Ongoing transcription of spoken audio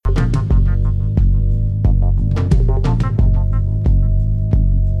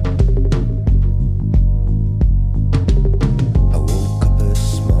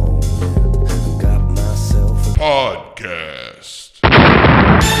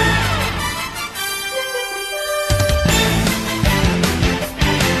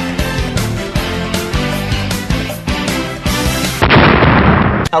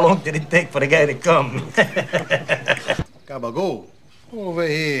How long did it take for the guy to come? Gabagool, over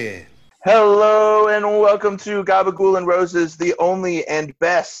here. Hello and welcome to Gabagool and Roses, the only and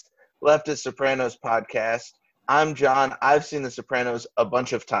best leftist Sopranos podcast. I'm John. I've seen The Sopranos a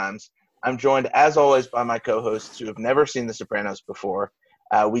bunch of times. I'm joined, as always, by my co-hosts who have never seen The Sopranos before.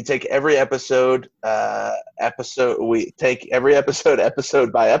 We take every episode by episode,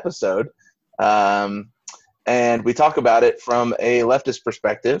 and we talk about it from a leftist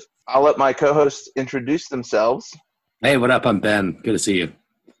perspective. I'll let my co-hosts introduce themselves. Hey, what up? I'm Ben. Good to see you.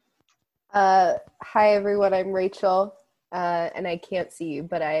 Hi everyone, I'm Rachel, and I can't see you,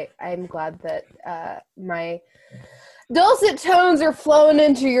 but I'm glad that my dulcet tones are flowing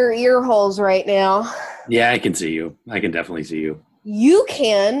into your ear holes right now. Yeah, I can see you. I can definitely see you. You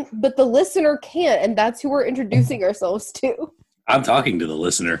can, but the listener can't, and that's who we're introducing ourselves to. I'm talking to the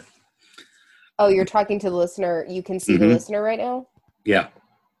listener. Oh, you're talking to the listener. You can see the listener right now? Yeah.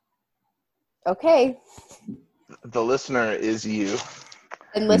 Okay. The listener is you.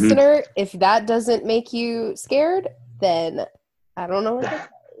 And listener, if that doesn't make you scared, then I don't know what to tell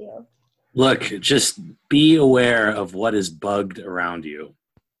you. Look, just be aware of what is bugged around you.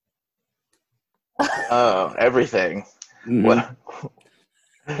 Oh, everything. Mhm.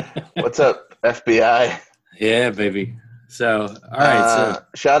 What's up, FBI? Yeah, baby. So, all right.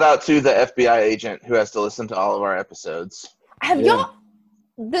 Shout out to the FBI agent who has to listen to all of our episodes. Have y'all,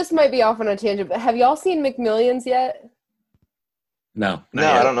 this might be off on a tangent, but have y'all seen McMillions yet? No,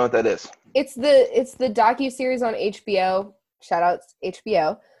 I don't know what that is. It's the docuseries on HBO. Shout out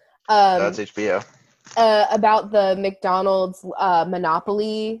HBO. That's HBO. About the McDonald's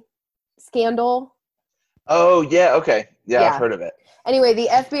Monopoly scandal. Oh, yeah, okay. Yeah, Yeah. I've heard of it. Anyway, the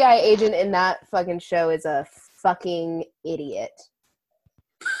FBI agent in that fucking show is a fucking idiot.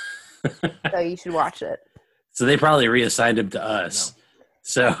 So you should watch it. So they probably reassigned him to us.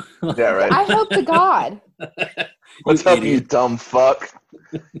 So Yeah, right. I hope to God. What's up, you dumb fuck?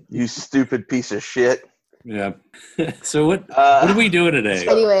 You stupid piece of shit. Yeah. So what are we doing today?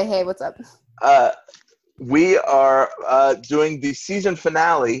 Anyway, hey, what's up? We are doing the season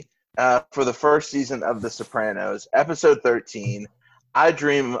finale for the first season of The Sopranos, episode 13. I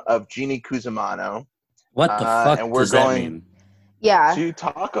Dream of Jeannie Cusimano. What the fuck and we're does that going mean? Yeah. to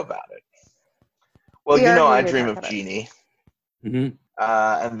talk about it. Well, We you are know going I to Dream talk of about it. Jeannie. Mm-hmm.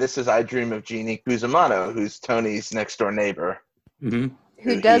 And this is I Dream of Jeannie Cusimano, who's Tony's next door neighbor. Mm-hmm. Who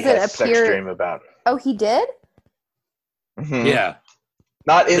he doesn't has sex appear? dream about. Oh, he did? Mhm. Yeah.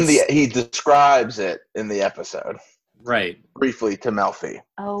 Not in he describes it in the episode Right. briefly to Melfi.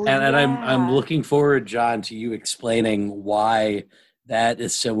 Oh, And yeah. I'm looking forward, John, to you explaining why that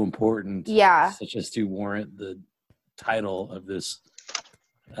is so important. Yeah. Such as to warrant the title of this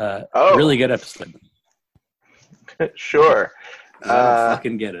Oh. really good episode. Sure. 'Cause I don't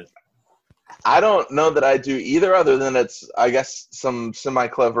fucking get it. I don't know that I do either, other than it's, I guess, some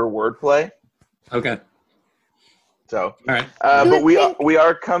semi-clever wordplay. Okay. So, All right. but we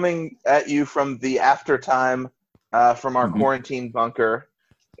are coming at you from the aftertime from our quarantine bunker,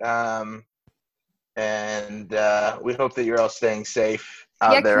 and we hope that you're all staying safe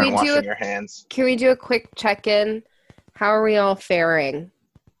out there and washing your hands. Can we do a quick check-in? How are we all faring?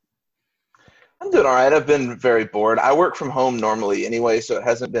 I'm doing all right. I've been very bored. I work from home normally anyway, so it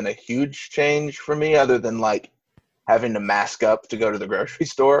hasn't been a huge change for me other than like having to mask up to go to the grocery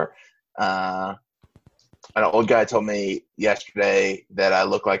store. An old guy told me yesterday that I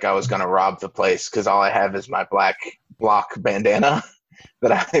look like I was going to rob the place because all I have is my black block bandana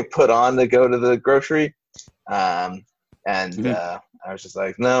that I put on to go to the grocery. I was just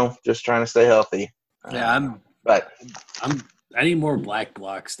like, no, just trying to stay healthy. Yeah, I need more black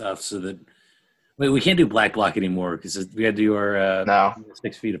block stuff so that we can't do black block anymore because we had to do our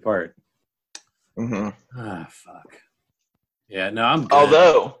 6 feet apart. Mm-hmm. Ah, fuck. Yeah, no, I'm good.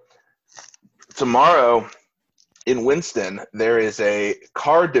 Although tomorrow in Winston there is a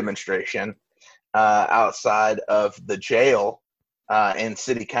car demonstration outside of the jail in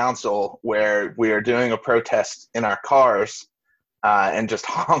City Council where we are doing a protest in our cars and just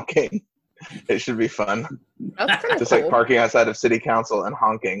honking. It should be fun. That's kind of Just cool. like parking outside of City Council and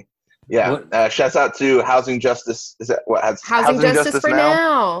honking. Yeah. Shouts out to Housing Justice. Is that what? Housing Justice for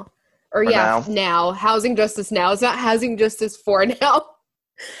now. Or For now. Housing Justice now. It's not Housing Justice for now.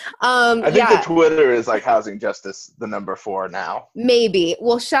 I think the Twitter is like Housing Justice, the number 4 now. Maybe.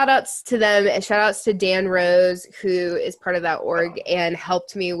 Well, shout outs to them and shout outs to Dan Rose, who is part of that org and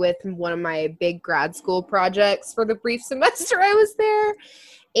helped me with one of my big grad school projects for the brief semester I was there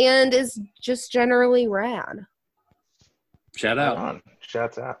and is just generally rad. Shout out.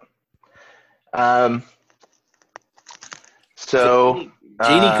 Shouts out. So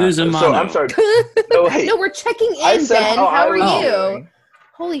Jeannie Cusimano. So I'm sorry. No, no, we're checking in, Ben. How are you? Doing.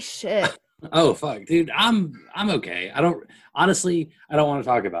 Holy shit. Oh fuck, dude. I'm okay. I don't want to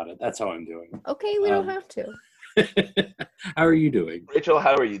talk about it. That's how I'm doing. Okay, we don't have to. How are you doing? Rachel,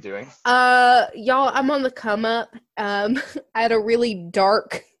 how are you doing? Y'all, I'm on the come up. I had a really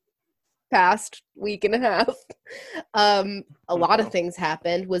dark past week and a half. A lot of things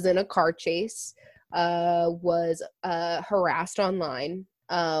happened. Was in a car chase. Was harassed online.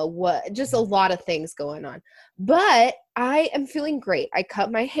 Just a lot of things going on. But I am feeling great. I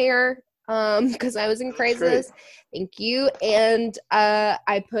cut my hair because I was in crisis. Thank you. And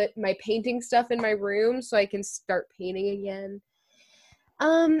I put my painting stuff in my room so I can start painting again.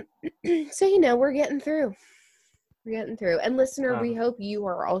 So we're getting through. And listener, we hope you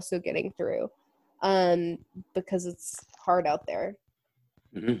are also getting through. Because it's hard out there.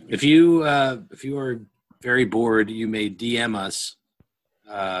 Mm-hmm. If you are very bored, you may DM us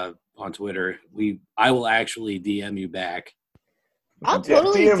on Twitter. I will actually DM you back. I'll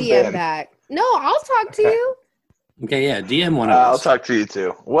totally DM back. No, I'll talk to you. Okay, yeah, DM one of us. I'll talk to you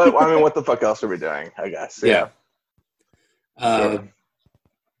too. What the fuck else are we doing? I guess. Yeah. Sure.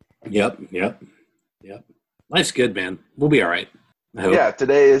 Yep. Life's good, man. We'll be all right. Yeah,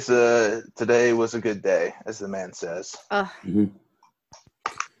 today was a good day, as the man says. Mm-hmm.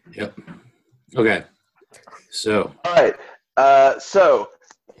 Yep. Okay. So. All right.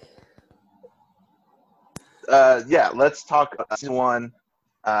 Let's talk season 1,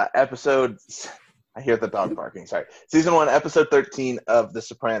 episode. I hear the dog barking. Sorry. Season 1, episode 13 of The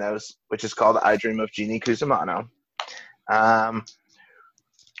Sopranos, which is called "I Dream of Jeannie Cusimano."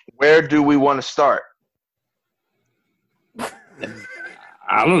 Where do we want to start?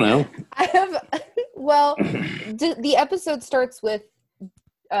 I don't know. The episode starts with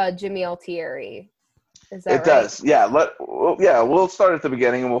Jimmy Altieri. Is that right? It does. Yeah. We'll start at the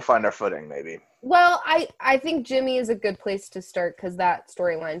beginning and we'll find our footing, maybe. Well, I think Jimmy is a good place to start because that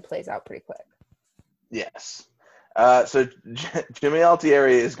storyline plays out pretty quick. Yes. So Jimmy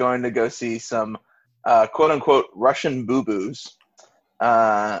Altieri is going to go see some quote-unquote Russian boo-boos.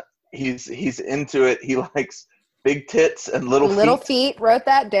 He's into it. He likes big tits and little feet. Wrote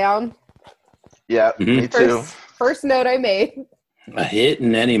that down. Yeah, me too. First note I made. A hit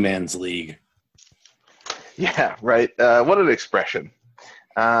in any man's league. Yeah, right. What an expression.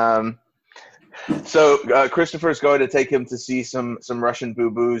 So Christopher's going to take him to see some Russian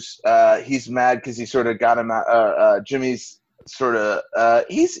boo-boos. He's mad because he sort of got him out. Jimmy's sort of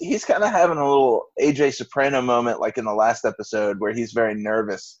he's kind of having a little AJ Soprano moment, like in the last episode, where he's very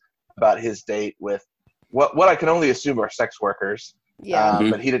nervous about his date with what I can only assume are sex workers. Yeah.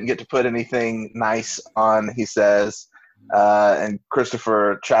 But he didn't get to put anything nice on, he says. And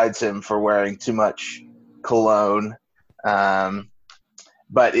Christopher chides him for wearing too much cologne.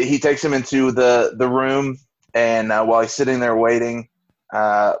 But he takes him into the room, and while he's sitting there waiting,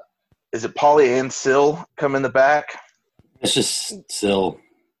 is it Paulie and Syl come in the back? It's just Syl.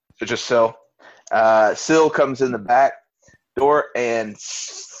 It's just Syl. Syl comes in the back door and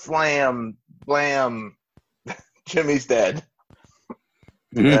slam, blam, Jimmy's dead.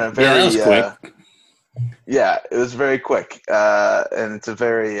 Mm-hmm. That was quick. Yeah, it was very quick. And it's a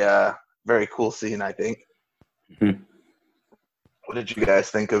very, very cool scene, I think. Mm-hmm. What did you guys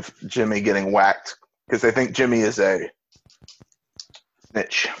think of Jimmy getting whacked? Because I think Jimmy is a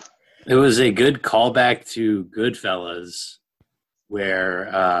snitch. It was a good callback to Goodfellas, where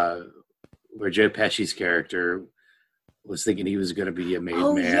Joe Pesci's character was thinking he was going to be a made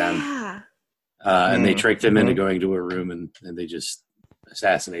man. Yeah. And they tricked him into going to a room, and they just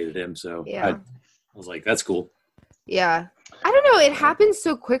assassinated him. So yeah. I was like, that's cool. Yeah. I don't know. It happened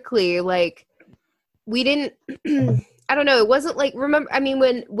so quickly. Like, we didn't... I don't know. It wasn't like... Remember, I mean,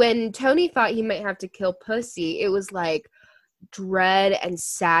 when Tony thought he might have to kill Pussy, it was like dread and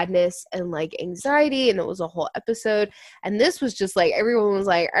sadness and like anxiety, and it was a whole episode. And this was just like, everyone was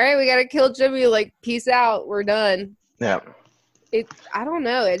like, all right, we got to kill Jimmy. Like, peace out. We're done. Yeah. I don't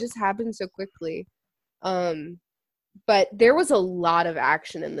know. It just happened so quickly. But there was a lot of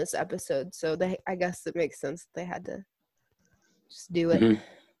action in this episode, so I guess it makes sense that they had to just do it. Mm-hmm.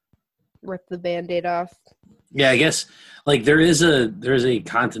 Rip the Band-Aid off. Yeah, I guess like there's a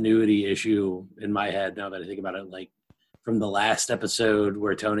continuity issue in my head now that I think about it. Like from the last episode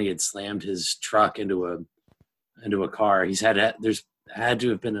where Tony had slammed his truck into a car, there's had to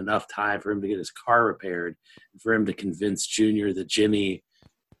have been enough time for him to get his car repaired, for him to convince Junior that Jimmy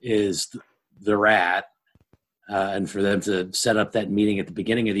is the rat, and for them to set up that meeting at the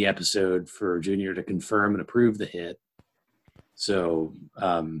beginning of the episode for Junior to confirm and approve the hit. So,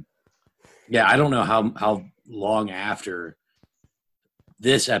 yeah, I don't know how long after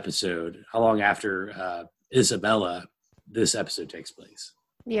this episode, how long after Isabella this episode takes place.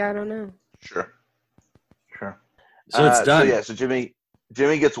 Yeah, I don't know. Sure. So it's done. So Jimmy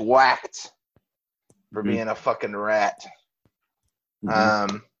gets whacked for being a fucking rat.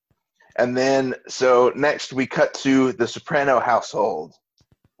 And then, so next we cut to the Soprano household,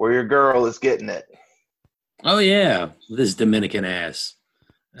 where your girl is getting it. Oh yeah, this Dominican ass.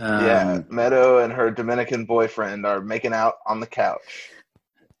 Meadow and her Dominican boyfriend are making out on the couch.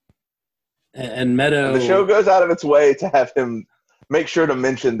 And Meadow... And the show goes out of its way to have him make sure to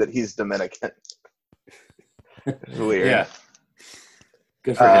mention that he's Dominican. It's weird. Yeah.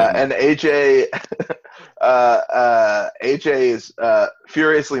 Good for him. And AJ is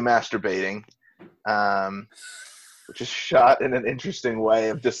furiously masturbating, which is shot in an interesting way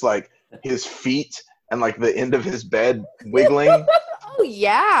of just like his feet and like the end of his bed wiggling. Oh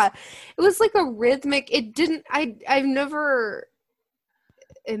yeah, it was like a rhythmic. It didn't. I've never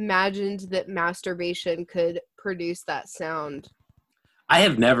imagined that masturbation could produce that sound. I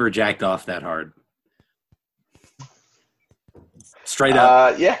have never jacked off that hard. Straight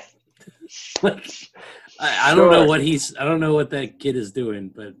up. Yeah. I don't know what I don't know what that kid is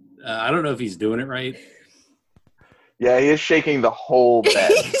doing, but I don't know if he's doing it right. Yeah, he is shaking the whole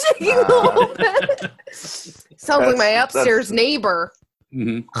bed. He's shaking the whole bed. Sounds like my upstairs neighbor.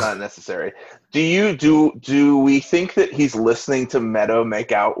 Not necessary. Do we think that he's listening to Meadow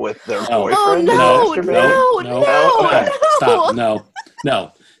make out with their boyfriend? Oh no. Stop.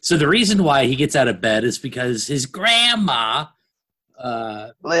 No. So the reason why he gets out of bed is because his grandma,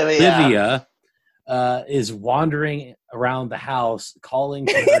 Livia, is wandering around the house calling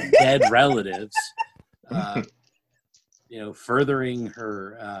for her dead relatives, furthering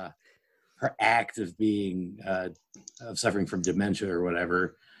her act of being of suffering from dementia or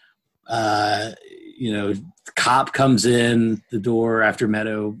whatever. The cop comes in the door after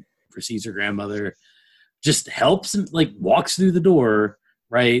Meadow receives her grandmother, just helps him, like walks through the door,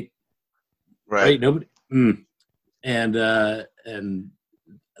 right? Nobody. And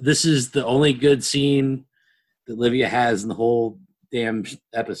this is the only good scene that Livia has in the whole damn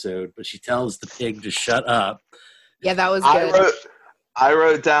episode, but she tells the pig to shut up. Yeah, that was good. I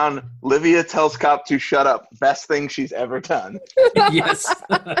wrote down, Livia tells cop to shut up. Best thing she's ever done. Yes.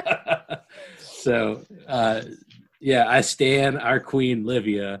 So, I stan our queen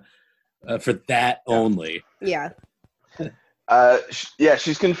Livia for that only. Yeah.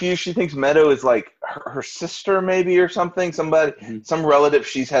 She's confused. She thinks Meadow is like her sister maybe or something. Somebody, some relative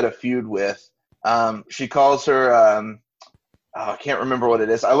she's had a feud with. She calls her, I can't remember what it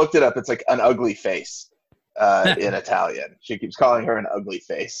is. I looked it up. It's like an ugly face. In Italian. She keeps calling her an ugly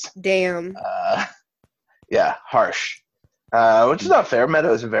face. Damn. Harsh. Which is not fair.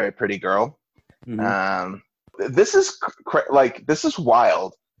 Meadow is a very pretty girl. This is this is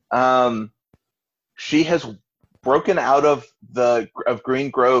wild. She has broken out of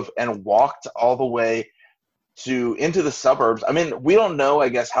Green Grove and walked all the way into the suburbs. I mean, we don't know, I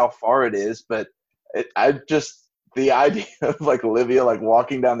guess, how far it is, but the idea of like Olivia like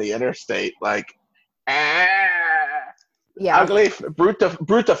walking down the interstate like ugly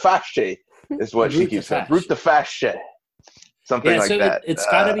brutta fasce is what she keeps saying. Brutta fasce. Something like that. It's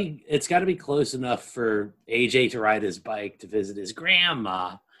gotta be close enough for AJ to ride his bike to visit his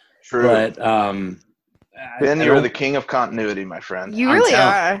grandma. True. But Ben, you're the king of continuity, my friend. You really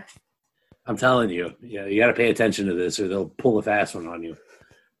are. I'm telling you. Yeah, you gotta pay attention to this or they'll pull a fast one on you.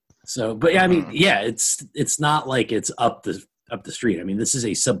 So but yeah, I mean, it's not like it's up the street. I mean, this is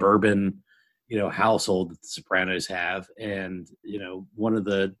a suburban household that the Sopranos have, and one of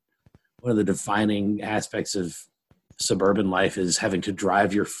the defining aspects of suburban life is having to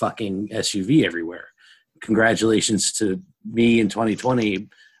drive your fucking SUV everywhere. Congratulations to me in 2020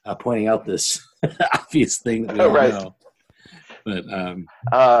 pointing out this obvious thing that we all know. But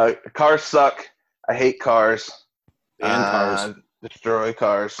cars suck. I hate cars. And cars destroy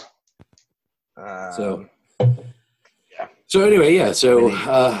cars. So anyway,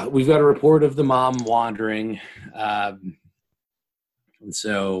 so we've got a report of the mom wandering. And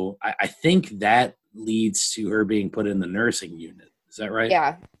so I think that leads to her being put in the nursing unit. Is that right?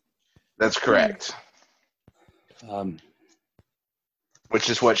 Yeah. That's correct. Which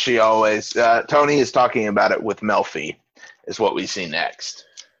is what she always... Tony is talking about it with Melfi, is what we see next.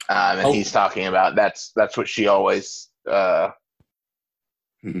 And he's talking about that's what she always... That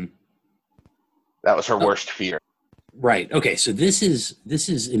was her worst fear. Right. Okay. So this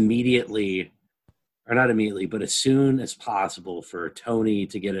is immediately, or not immediately, but as soon as possible for Tony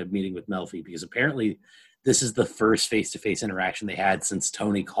to get a meeting with Melfi, because apparently this is the first face-to-face interaction they had since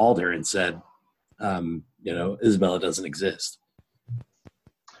Tony called her and said, Isabella doesn't exist.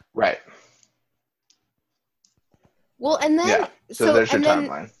 Right. Well, and then Yeah. So there's your and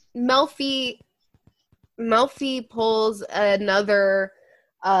then timeline. Melfi pulls another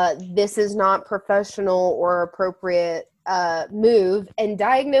this is not professional or appropriate move and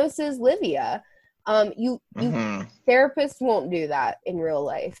diagnoses Livia. Therapists won't do that in real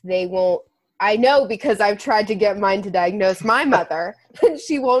life. They won't. I know because I've tried to get mine to diagnose my mother and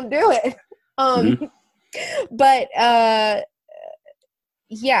she won't do it. But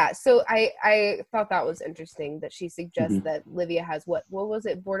yeah, so I thought that was interesting that she suggests that Livia has what was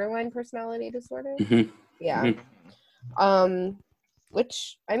it, borderline personality disorder? Yeah.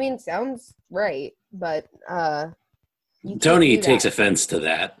 Which I mean sounds right, but you Tony can't do takes that. offense to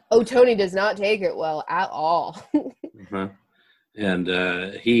that. Oh, Tony does not take it well at all. And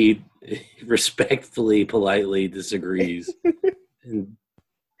he respectfully, politely disagrees. And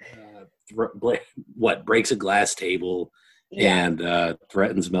breaks a glass table and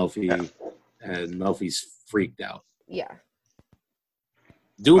threatens Melfi, and Melfi's freaked out. Yeah.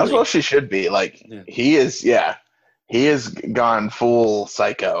 As well she should be. Like, he has gone full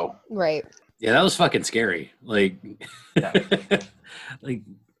psycho. Right. Yeah, that was fucking scary. Like, like,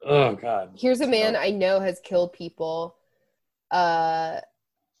 oh God. Here's a man I know has killed people, and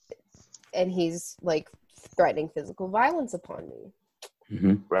he's like threatening physical violence upon me.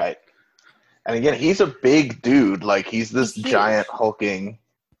 Right. And again, he's a big dude. Like, he's this He's giant hulking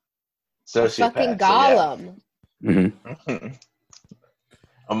sociopath. A fucking golem.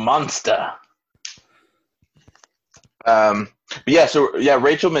 A monster. But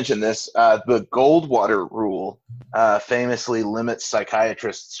Rachel mentioned this. The Goldwater rule famously limits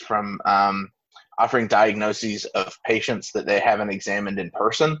psychiatrists from offering diagnoses of patients that they haven't examined in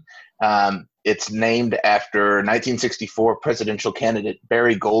person. It's named after 1964 presidential candidate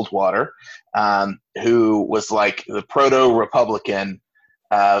Barry Goldwater, who was like the proto-Republican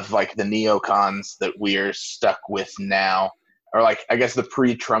of like the neocons that we're stuck with now, or like I guess the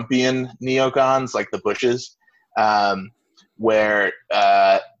pre-Trumpian neocons, like the Bushes, where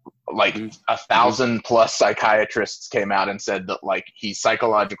like 1,000+ psychiatrists came out and said that like he's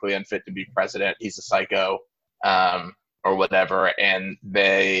psychologically unfit to be president, he's a psycho, or whatever, and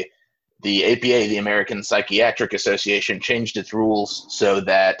the APA, the American Psychiatric Association, changed its rules so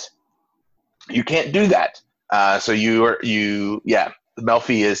that you can't do that. So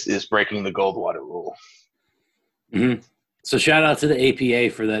Melfi is breaking the Goldwater rule. So shout out to the APA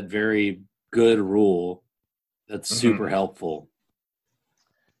for that very good rule. That's super helpful.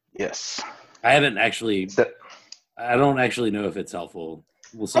 Yes. I don't actually know if it's helpful.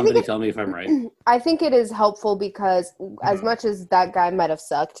 Will somebody tell me if I'm right? I think it is helpful because as much as that guy might have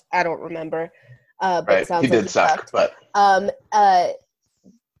sucked, I don't remember. But right. It sounds he like did suck, sucked. but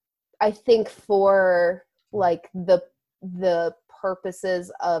I think for like the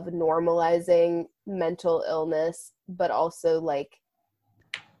purposes of normalizing mental illness, but also like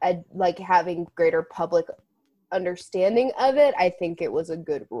having greater public understanding of it, I think it was a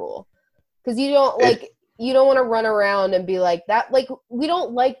good rule. Because you don't want to run around and be like that. Like, we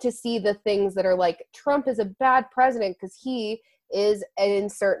don't like to see the things that are like, Trump is a bad president because he is an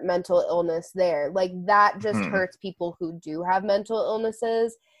insert mental illness there. Like, that just hurts people who do have mental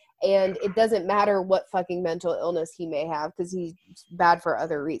illnesses. And it doesn't matter what fucking mental illness he may have because he's bad for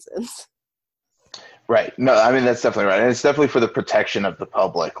other reasons. Right. No, I mean, that's definitely right. And it's definitely for the protection of the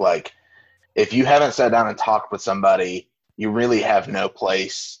public. Like, if you haven't sat down and talked with somebody, you really have no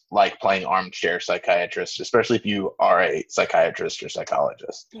place like playing armchair psychiatrist, especially if you are a psychiatrist or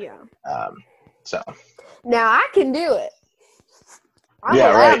psychologist. Yeah. So. Now I can do it. I'm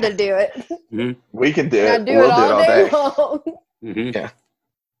allowed to do it. We can do it. We'll do it all day long. Yeah.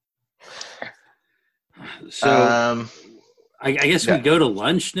 So I guess we go to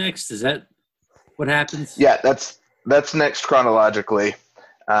lunch next. Is that what happens? Yeah, that's next chronologically.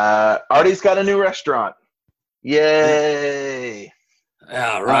 Artie's got a new restaurant. Yay!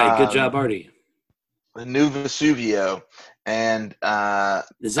 All right, good job, Artie. The new Vesuvio, and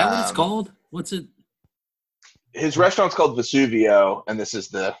is that what it's called? What's it? His restaurant's called Vesuvio, and this is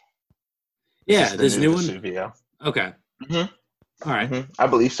the this new one. Vesuvio. Okay. All right. I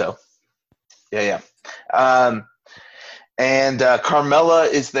believe so. Yeah. And Carmela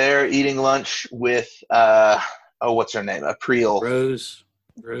is there eating lunch with what's her name? April.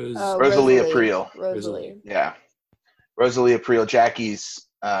 Rosalie April. Rosalie. Yeah. Rosalie April, Jackie's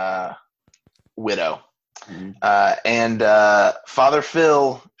widow. And Father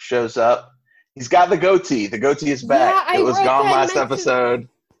Phil shows up. He's got the goatee. The goatee is back. Yeah, it was gone last episode.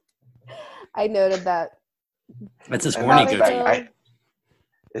 I noted that. That's his horny goatee.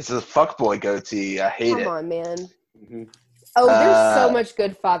 It's a fuckboy goatee. I hate it. Come on, man. Oh, there's so much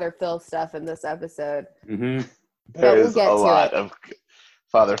good Father Phil stuff in this episode. Mm-hmm. There's get a to lot it. of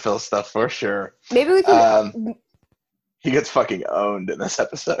Father Phil stuff for sure. Maybe we can. He gets fucking owned in this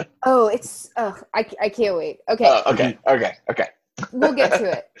episode. Oh, it's. I can't wait. Okay. Okay. We'll get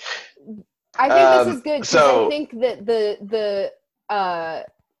to it. I think this is good because I so- think that the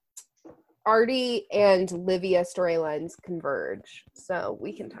Artie and Livia storylines converge, so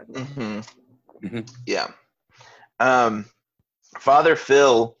we can talk about. Yeah. Father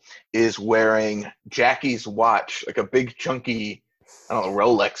Phil is wearing Jackie's watch, like a big chunky, I don't know,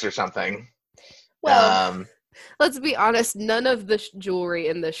 Rolex or something. Well, let's be honest. None of the jewelry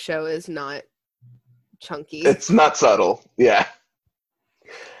in this show is not chunky. It's not subtle. Yeah.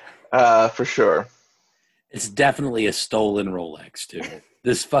 For sure. It's definitely a stolen Rolex, too.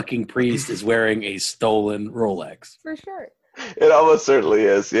 This fucking priest is wearing a stolen Rolex. For sure. It almost certainly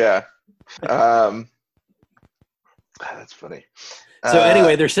is, yeah. That's funny. So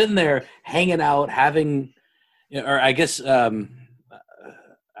anyway, they're sitting there hanging out, having, or I guess, hold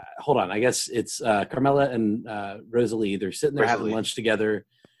on. I guess it's Carmela and Rosalie. They're sitting there having lunch together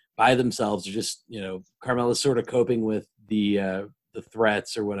by themselves. They're just, Carmela's sort of coping with the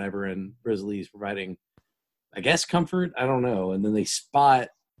threats or whatever, and Rosalie's providing, I guess, comfort. I don't know. And then they spot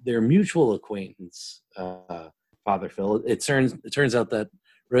their mutual acquaintance, Father Phil. It turns out that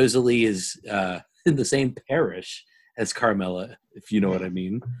Rosalie is in the same parish as Carmela, if you know what I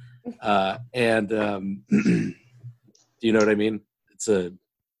mean. And do you know what I mean?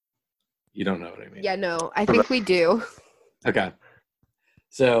 You don't know what I mean. Yeah, no, I think we do. Okay.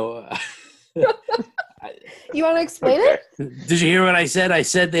 So you want to explain it? Did you hear what I said? I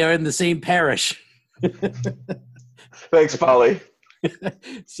said they are in the same parish. Thanks, Polly.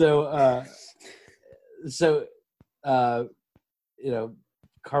 So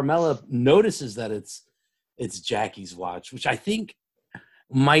Carmela notices that it's Jackie's watch, which I think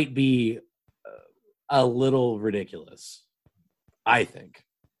might be a little ridiculous. I think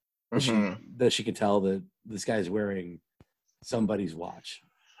that she could tell that this guy's wearing somebody's watch.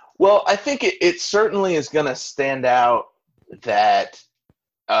 Well, I think it certainly is going to stand out that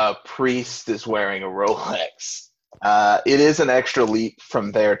a priest is wearing a Rolex. It is an extra leap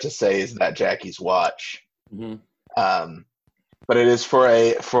from there to say, is that Jackie's watch? But it is for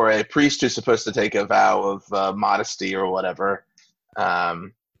a priest who's supposed to take a vow of modesty or whatever,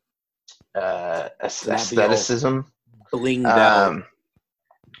 aestheticism, blinged out,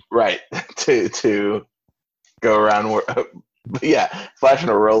 right? To go around, flashing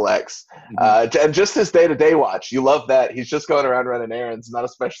a Rolex, and just his day-to-day watch. You love that he's just going around running errands, not a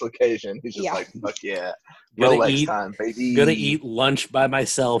special occasion. He's just like, fuck yeah, Rolex time, baby. Gonna eat lunch by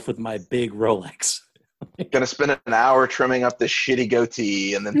myself with my big Rolex. Gonna spend an hour trimming up this shitty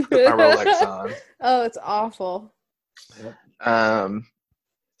goatee and then put my Rolex on. Oh, it's awful.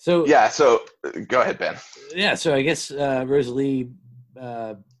 So go ahead, Ben. Yeah, so I guess Rosalie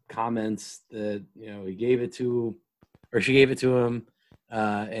comments that he gave it to, or she gave it to him,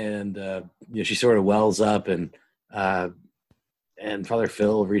 and she sort of wells up, and Father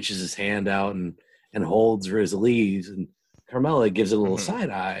Phil reaches his hand out and holds Rosalie's, and Carmela gives it a little side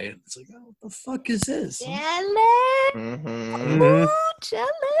eye. It's like, oh, what the fuck is this?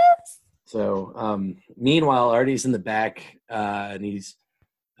 Jealous. So, meanwhile, Artie's in the back, and he's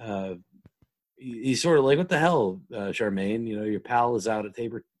sort of like, what the hell, Charmaine? Your pal is out at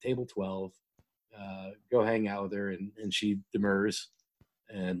table 12. Go hang out with her, and she demurs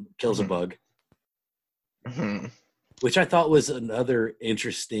and kills a bug, which I thought was another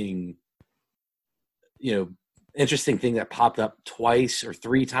interesting thing that popped up twice or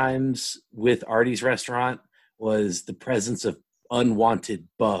three times with Artie's restaurant was the presence of unwanted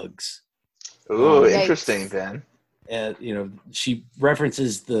bugs. Ooh, interesting, Ben. She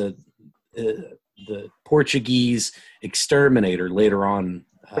references the Portuguese exterminator later on,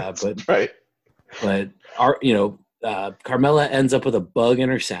 but right. But Carmela ends up with a bug in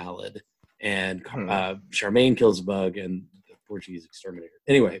her salad, and Charmaine kills a bug, and the Portuguese exterminator.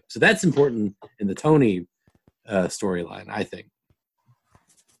 Anyway, so that's important in the Tony storyline, I think.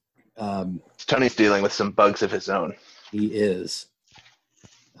 Tony's dealing with some bugs of his own. He is.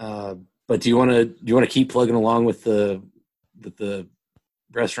 But do you want to keep plugging along with the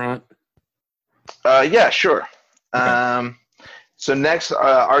restaurant? Yeah, sure. Okay. So next,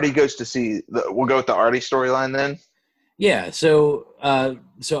 Artie goes to see. We'll go with the Artie storyline then. Yeah. So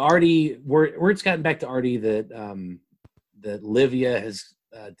Artie, word's gotten back to Artie that Livia has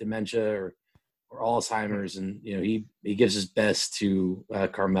dementia or Alzheimer's, and he gives his best to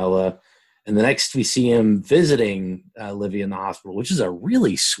Carmela. And the next we see him visiting Livia in the hospital, which is a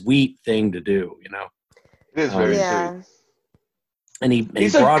really sweet thing to do. It is very sweet. And he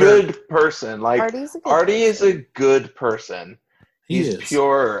he's a brought good person. Like Artie's a good Artie is a person. good person. He He's is.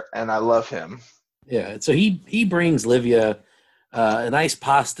 pure, and I love him. Yeah, so he brings Livia a nice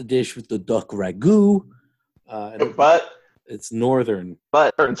pasta dish with the duck ragu. And But it's northern.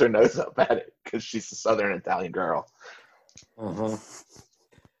 turns her nose up at it because she's a Southern Italian girl. Uh-huh.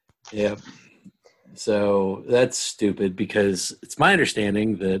 Yeah. So that's stupid because it's my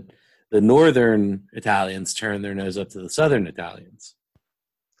understanding that the northern Italians turn their nose up to the southern Italians.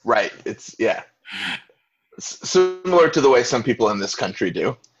 Right. It's similar to the way some people in this country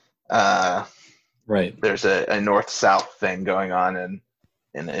do. Right. There's a north-south thing going on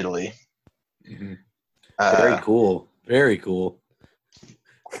in Italy. Mm-hmm. Very cool. Very cool.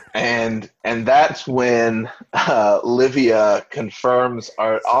 And that's when Livia confirms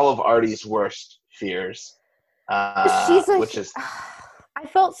all of Artie's worst fears. She's like, which is I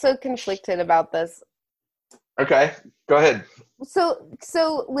felt so conflicted about this. okay. Go ahead. So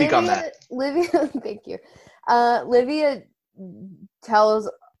Speak on that. Livia, thank you. Livia tells,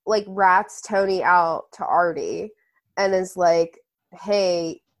 like, rats Tony out to Artie and is like,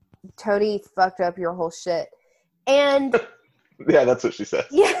 hey, Tony fucked up your whole shit. And yeah, that's what she said.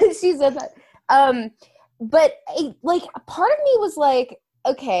 yeah, she said that. But like, part of me was like,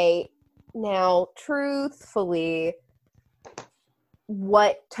 okay, now truthfully,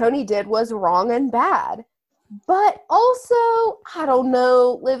 what Tony did was wrong and bad. But also, I don't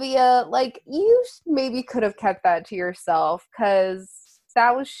know, Livia, like, you maybe could have kept that to yourself because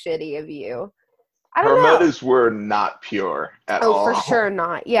that was shitty of you. I don't Her know. motives were not pure at all. Oh, for sure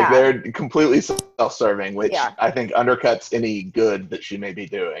not. Yeah. Like, they're completely self-serving, which Yeah. I think undercuts any good that she may be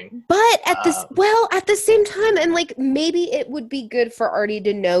doing. But at the same time, and like, maybe it would be good for Artie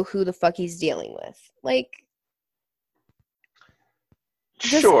to know who the fuck he's dealing with. Like,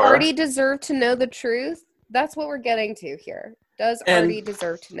 does Sure. Artie deserve to know the truth? That's what we're getting to here. Does Artie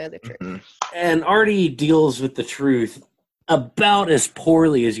deserve to know the truth? Mm-hmm. And Artie deals with the truth about as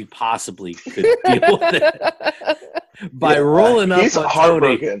poorly as you possibly could deal with it by rolling up He's on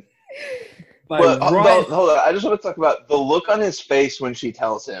heartbroken. Tony. Hold on. I just want to talk about the look on his face when she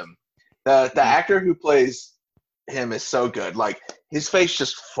tells him. The actor who plays him is so good. Like, his face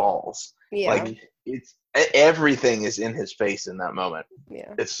just falls. Yeah. Like, it's everything is in his face in that moment.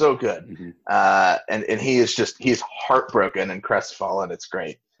 Yeah. It's so good. Mm-hmm. And he's heartbroken and crestfallen. It's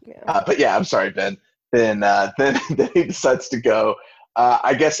great. Yeah. But yeah, I'm sorry, Ben. Then he decides to go.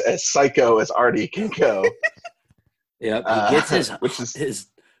 I guess as psycho as Artie can go. Yep, he gets his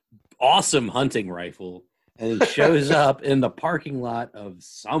awesome hunting rifle, and he shows up in the parking lot of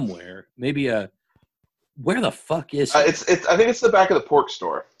somewhere. Maybe where the fuck is he? I think it's the back of the pork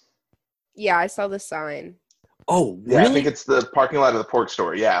store. Yeah, I saw the sign. Oh, really? Yeah, I think it's the parking lot of the pork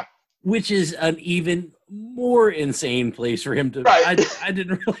store. Yeah. Which is an even more insane place for him to. Right. I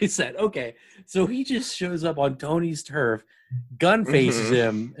didn't realize that. Okay, so he just shows up on Tony's turf, gun faces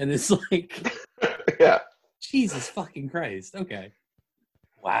him, and it's like, yeah, Jesus fucking Christ. Okay,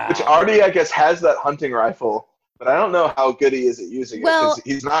 wow. Which Artie, I guess, has that hunting rifle, but I don't know how good he is at using it because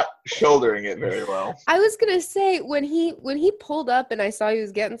he's not shouldering it very well. I was gonna say when he pulled up and I saw he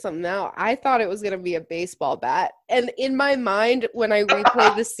was getting something out, I thought it was gonna be a baseball bat. And in my mind, when I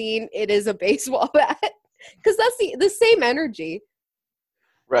replay the scene, it is a baseball bat because that's the same energy.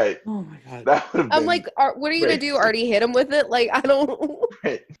 Right. Oh my god. That would have I'm like, what are you gonna do? Artie hit him with it? Like, I don't.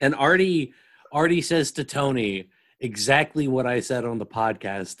 Right. And Artie says to Tony exactly what I said on the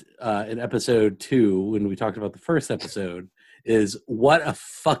podcast in episode 2 when we talked about the first episode is what a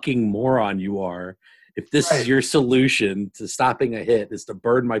fucking moron you are if this is your solution to stopping a hit is to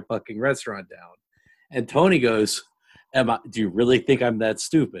burn my fucking restaurant down. And Tony goes, do you really think I'm that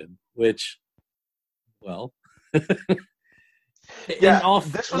stupid? Which, well, this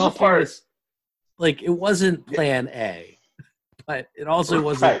was a part. Like, it wasn't plan A, but it also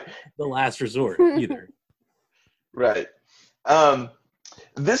wasn't the last resort either. Right.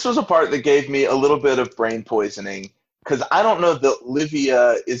 This was a part that gave me a little bit of brain poisoning because I don't know that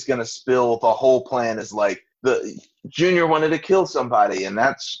Livia is going to spill the whole plan as like the Junior wanted to kill somebody and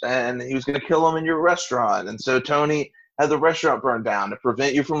he was going to kill him in your restaurant. And so Tony had the restaurant burned down to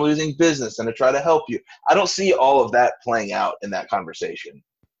prevent you from losing business and to try to help you. I don't see all of that playing out in that conversation.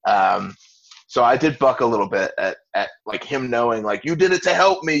 So I did buck a little bit at like him knowing like you did it to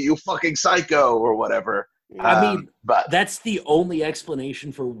help me, you fucking psycho or whatever. I mean, but that's the only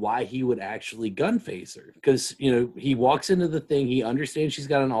explanation for why he would actually gun face her. Because, he walks into the thing, he understands she's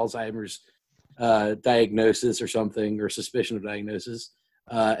got an Alzheimer's diagnosis or something, or suspicion of diagnosis.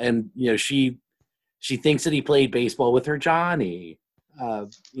 And, she thinks that he played baseball with her Johnny.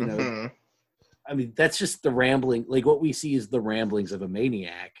 I mean, that's just the rambling. Like what we see is the ramblings of a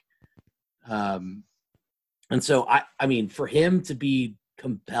maniac. And so I mean, for him to be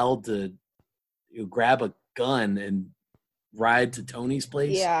compelled to grab a gun and ride to Tony's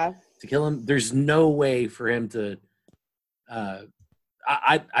place to kill him, there's no way for him to.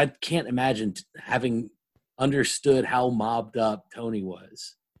 I can't imagine having understood how mobbed up Tony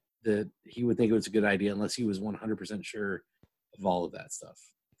was that he would think it was a good idea unless he was 100% sure of all of that stuff,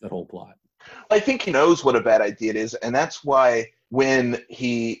 that whole plot. I think he knows what a bad idea it is, and that's why when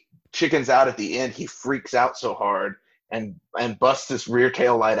he chickens out at the end, he freaks out so hard and busts his rear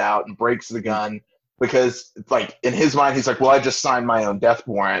tail light out and breaks the gun because, like, in his mind, he's like, well, I just signed my own death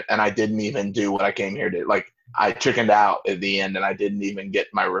warrant and I didn't even do what I came here to. Like, I chickened out at the end and I didn't even get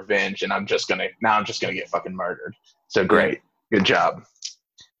my revenge, and I'm just gonna get fucking murdered. So great, good job.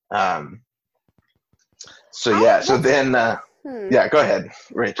 So then, go ahead,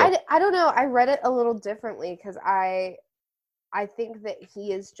 Rachel. I don't know. I read it a little differently because I think that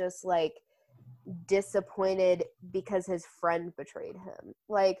he is just like disappointed because his friend betrayed him.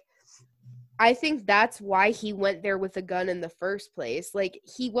 Like, I think that's why he went there with a gun in the first place. Like,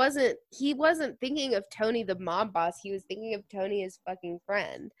 he wasn't thinking of Tony the mob boss. He was thinking of Tony his fucking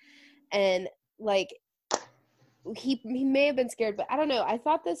friend. And like, he may have been scared, but I don't know. I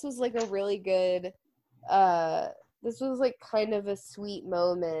thought this was like a really good this was like kind of a sweet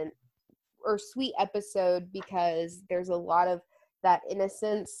moment or sweet episode because there's a lot of that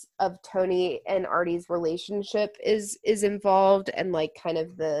innocence of Tony and Artie's relationship is involved, and like kind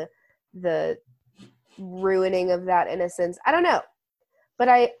of the ruining of that innocence. I don't know. But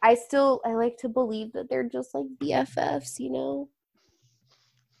I like to believe that they're just like BFFs, you know?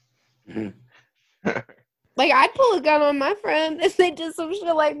 Like, I'd pull a gun on my friend if they did some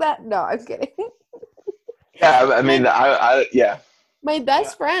shit like that. No, I'm kidding. Yeah, I mean, yeah. My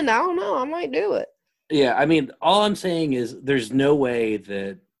best friend, I don't know. I might do it. Yeah, I mean, all I'm saying is there's no way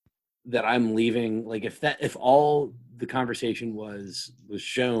that I'm leaving. Like, if all the conversation was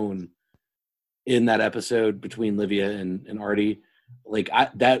shown in that episode between Livia and Artie, like,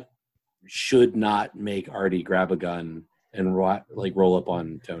 that should not make Artie grab a gun and roll up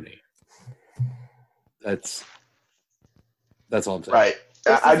on Tony. That's all I'm saying. Right.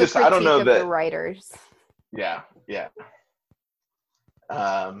 I don't know that the writers. Yeah.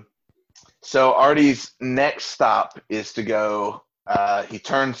 So Artie's next stop is to go. He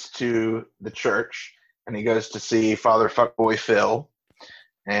turns to the church and he goes to see Father Fuckboy Phil,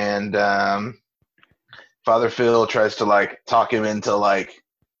 and Father Phil tries to like talk him into like,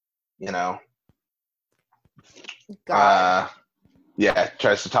 God.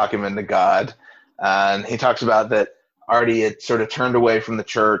 Tries to talk him into God, and he talks about that Artie had sort of turned away from the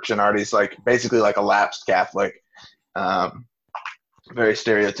church, and Artie's like basically like a lapsed Catholic, very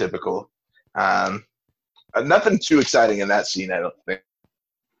stereotypical. Nothing too exciting in that scene, I don't think.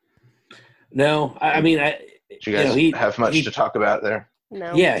 No, I mean, do you guys have much to talk about there?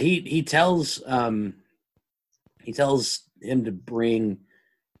 No. Yeah, he tells him to bring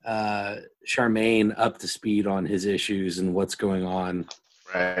Charmaine up to speed on his issues and what's going on.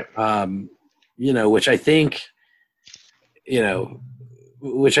 Right. Which I think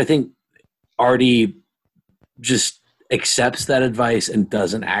Artie just accepts that advice and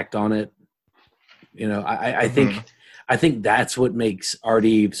doesn't act on it. I think that's what makes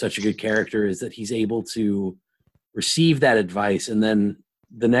Artie such a good character, is that he's able to receive that advice, and then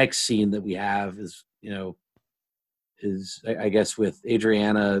the next scene that we have is I guess with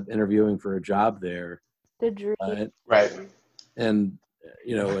Adriana interviewing for a job there. The dream. Right. And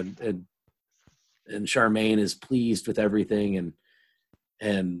and Charmaine is pleased with everything,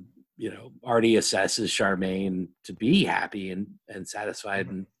 and Artie assesses Charmaine to be happy and satisfied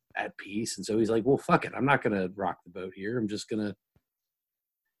and at peace, and so he's like, well, fuck it, I'm not gonna rock the boat here. I'm just gonna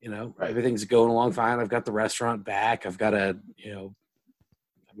right. Everything's going along fine. I've got the restaurant back. I've got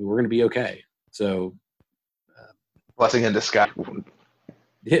we're gonna be okay. So blessing in disguise.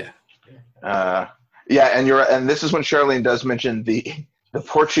 Yeah. And this is when Charlene does mention the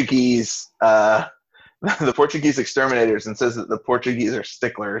Portuguese the Portuguese exterminators, and says that the Portuguese are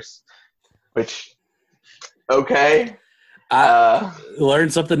sticklers, which okay. Learn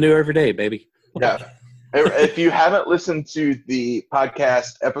something new every day, baby. Yeah. If you haven't listened to the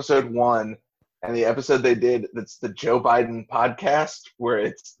podcast episode 1 and the episode they did, that's the Joe Biden podcast,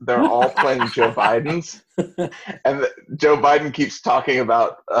 where they're all playing Joe Bidens, and Joe Biden keeps talking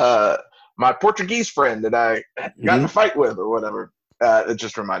about my Portuguese friend that I got in a fight with or whatever. It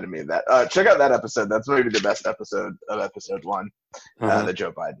just reminded me of that. Check out that episode. That's maybe the best episode of episode 1, the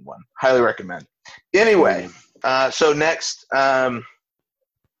Joe Biden one. Highly recommend. Anyway, so next,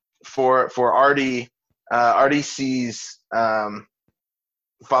 for Artie, Artie sees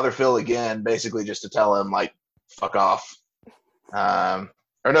Father Phil again, basically just to tell him like, fuck off.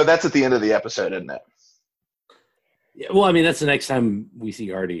 Or no, that's at the end of the episode, isn't it? Yeah, well, I mean, that's the next time we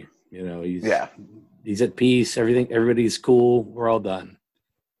see Artie. You know, he's at peace. Everybody's cool. We're all done.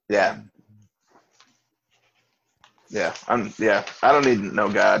 Yeah. Yeah. I don't need no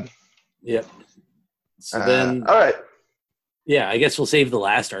God. Yep. So then, all right. Yeah, I guess we'll save the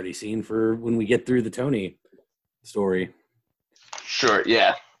last Artie scene for when we get through the Tony story. Sure.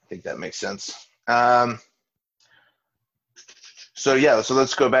 Yeah, I think that makes sense. So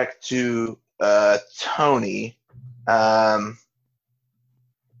let's go back to Tony. I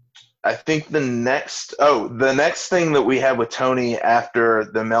think the next thing that we have with Tony after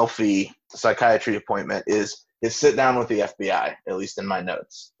the Melfi psychiatry appointment is his sit down with the FBI, at least in my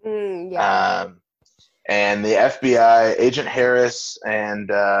notes. Yeah. And the FBI, Agent Harris and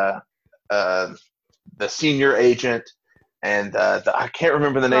the senior agent and I can't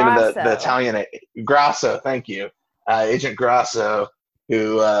remember the name of the Italian, Grasso, thank you. Agent Grasso,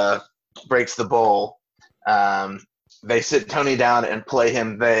 who breaks the bowl. They sit Tony down and play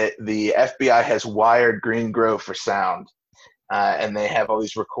him. The FBI has wired Green Grove for sound, and they have all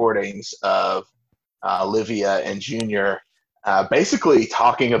these recordings of Olivia and Junior basically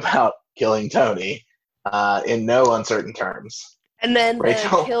talking about killing Tony in no uncertain terms. And then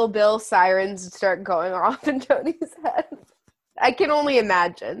Rachel? the Kill Bill sirens start going off in Tony's head. I can only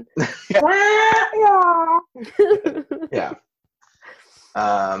imagine. Yeah.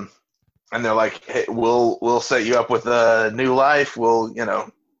 And they're like, hey, we'll set you up with a new life.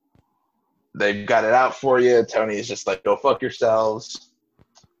 They've got it out for you. Tony is just like, go fuck yourselves.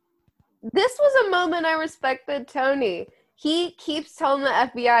 This was a moment I respected Tony. He keeps telling the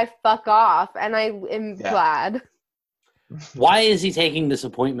FBI, fuck off, and I am glad. Why is he taking this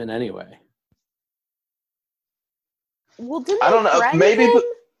appointment anyway? Well, didn't I don't know. Maybe. I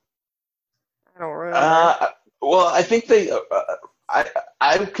don't remember. Well, I think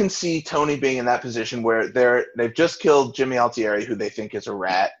I can see Tony being in that position where they've just killed Jimmy Altieri, who they think is a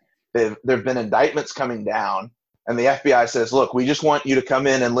rat. There've been indictments coming down, and the FBI says, "Look, we just want you to come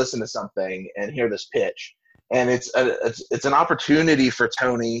in and listen to something and hear this pitch." And it's an opportunity for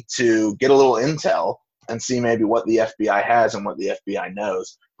Tony to get a little intel and see maybe what the FBI has and what the FBI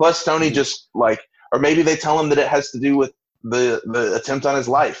knows. Plus, Tony just or maybe they tell him that it has to do with the attempt on his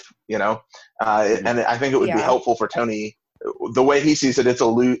life, And I think it would be helpful for Tony. The way he sees it, it's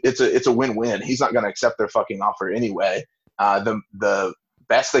a win-win. He's not going to accept their fucking offer anyway. The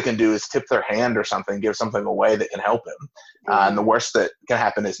best they can do is tip their hand or something, give something away that can help him. And the worst that can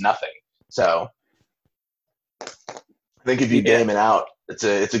happen is nothing. So I think if you game it out, it's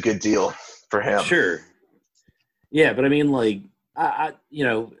a good deal for him. Sure. Yeah, but I mean, I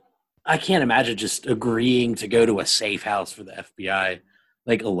can't imagine just agreeing to go to a safe house for the FBI,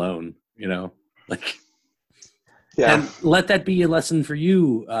 alone, Yeah. And let that be a lesson for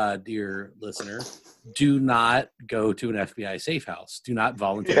you, dear listener. Do not go to an FBI safe house. Do not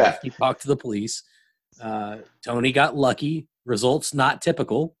voluntarily talk to the police. Tony got lucky. Results not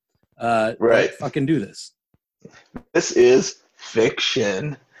typical. Right. Don't fucking do this. This is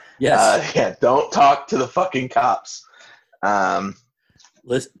fiction. Yes. Don't talk to the fucking cops.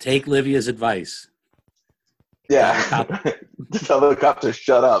 Take Livia's advice. Yeah. Tell the cop to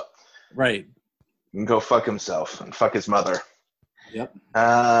shut up. Right. And go fuck himself and fuck his mother. Yep.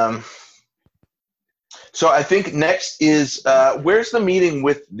 So I think next is where's the meeting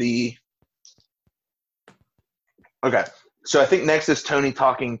with the? Okay. So I think next is Tony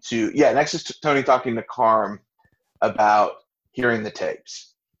talking to Tony talking to Carm about hearing the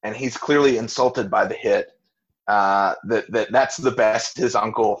tapes, and he's clearly insulted by the hit. That's the best his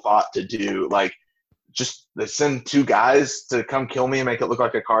uncle thought to do. Just send two guys to come kill me and make it look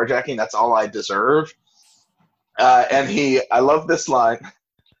like a carjacking. That's all I deserve. And I love this line.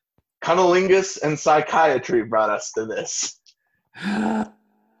 Cunnilingus and psychiatry brought us to this.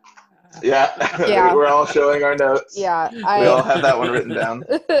 Yeah. We're all showing our notes. Yeah. We all have that one written down.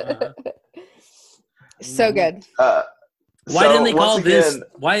 So good. Why didn't they call this?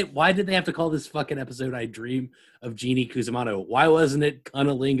 Why did they have to call this fucking episode "I Dream of Jeannie Cusimano"? Why wasn't it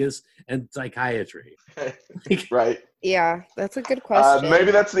Cunnilingus and Psychiatry? Right. Yeah, that's a good question.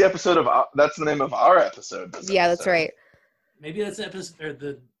 Maybe that's the episode of. That's the name of our episode. That's right. Maybe that's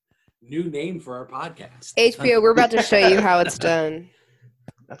the new name for our podcast. HBO, we're about to show you how it's done.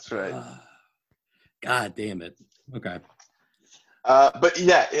 That's right. God damn it. Okay. But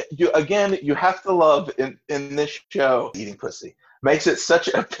yeah, you have to love in this show eating pussy. makes it such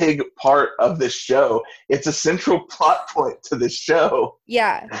a big part of this show. It's a central plot point to this show.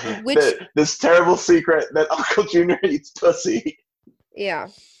 Yeah. Which This terrible secret that Uncle Junior eats pussy. yeah.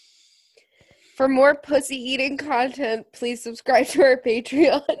 For more pussy eating content, please subscribe to our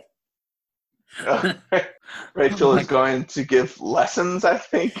Patreon. Rachel is going to give lessons, I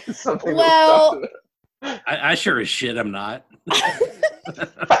think. Is something Well, I sure as shit I'm not.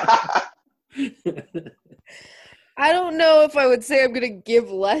 I don't know if I would say I'm going to give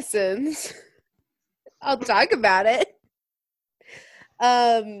lessons. I'll talk about it.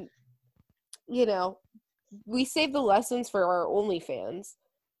 You know, we save the lessons for our OnlyFans.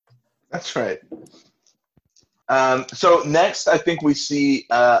 That's right. So next, I think we see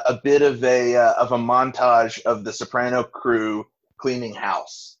a bit of a montage of the Soprano crew cleaning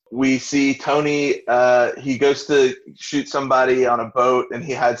house. We see Tony. He goes to shoot somebody on a boat, and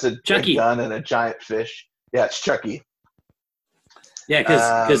he hides a gun and a giant fish. Yeah, it's Chucky. Yeah,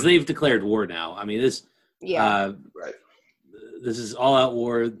 because they've declared war now. I mean, this. Yeah. Right. This is all-out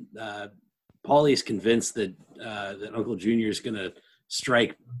war. Paulie's convinced that that Uncle Junior is going to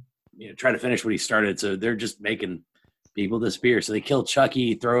strike. Try to finish what he started. So they're just making people disappear. So they kill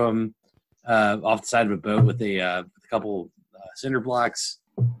Chucky, throw him off the side of a boat with a couple cinder blocks.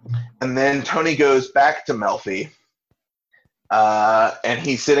 And then Tony goes back to Melfi, and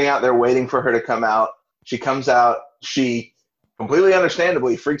he's sitting out there waiting for her to come out. She comes out. She completely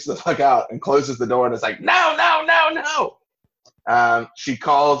understandably freaks the fuck out and closes the door and is like, no, no, no, no. She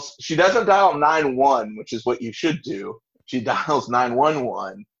calls. She doesn't dial 911, which is what you should do. She dials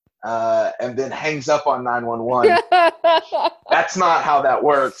 911. And then hangs up on 911. That's not how that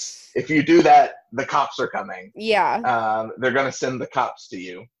works. If you do that, the cops are coming. Yeah. They're going to send the cops to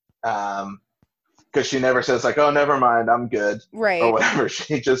you. Because she never says, like, oh, never mind, I'm good. Right. Or whatever.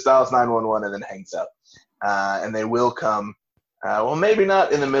 She just dials 911 and then hangs up. And they will come. Well, maybe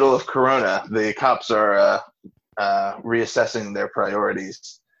not in the middle of Corona. The cops are reassessing their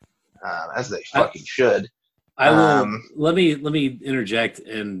priorities, as they fucking should. I will. Let me interject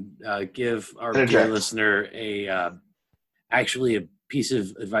and give our dear listener actually a piece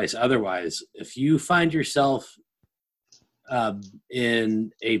of advice. Otherwise, if you find yourself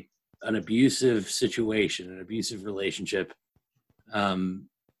in an abusive situation, an abusive relationship,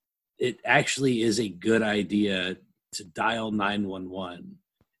 it actually is a good idea to dial 911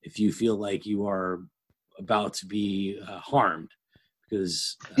 if you feel like you are about to be harmed,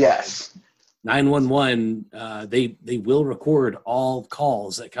 because yes. 911, they will record all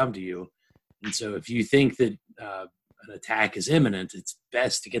calls that come to you. And so if you think that an attack is imminent, it's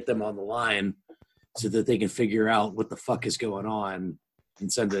best to get them on the line so that they can figure out what the fuck is going on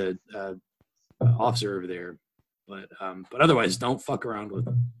and send a officer over there. But otherwise, don't fuck around with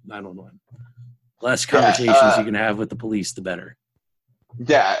 911. Less conversations you can have with the police, the better.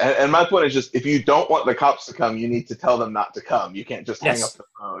 Yeah, and my point is just, if you don't want the cops to come, you need to tell them not to come. You can't just hang up the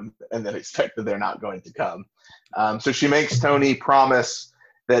phone and then expect that they're not going to come. So she makes Tony promise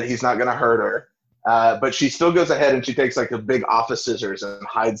that he's not going to hurt her. But she still goes ahead and she takes like a big office scissors and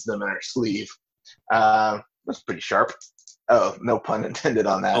hides them in her sleeve. That's pretty sharp. Oh, no pun intended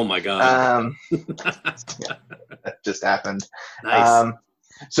on that. Oh my God. Yeah, that just happened. Nice.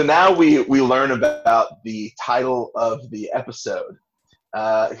 So now we learn about the title of the episode.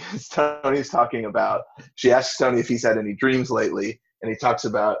 Tony's talking about, she asks Tony if he's had any dreams lately, and he talks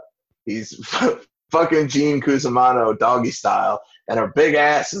about he's fucking Gene Cusimano doggy style, and her big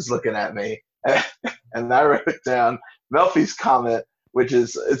ass is looking at me. And I wrote down Melfi's comment, which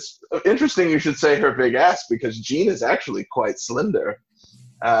is, it's interesting you should say her big ass, because Gene is actually quite slender,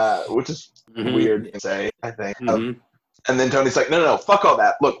 which is weird to say, I think. And then Tony's like, no, fuck all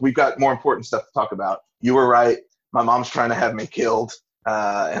that. Look, we've got more important stuff to talk about. You were right. My mom's trying to have me killed.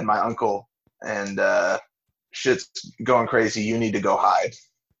 And my uncle, and shit's going crazy. You need to go hide.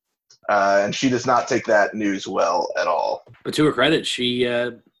 And she does not take that news well at all. But to her credit, she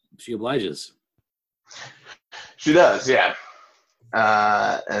obliges. She does, yeah.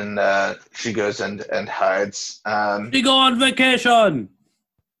 And she goes and hides. She go on vacation.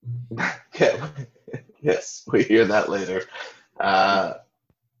 Yeah, yes, we hear that later.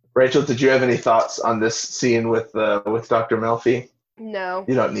 Rachel, did you have any thoughts on this scene with Dr. Melfi? No.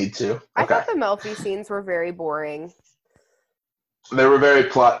 You don't need to. Okay. I thought the Melfi scenes were very boring. They were very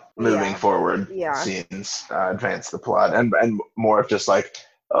plot moving forward Yeah. scenes, advance the plot, and more of just like,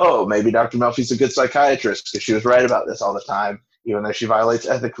 oh, maybe Dr. Melfi's a good psychiatrist because she was right about this all the time, even though she violates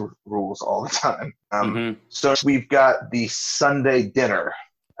ethic rules all the time. So we've got the Sunday dinner.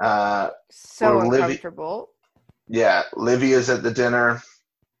 So uncomfortable. Yeah, Livia's at the dinner.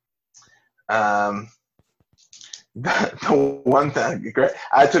 the one thing,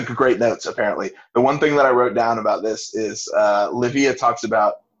 I took great notes apparently. The one thing that I wrote down about this is Livia talks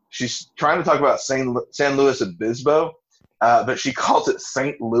about, she's trying to talk about San Luis Obispo, but she calls it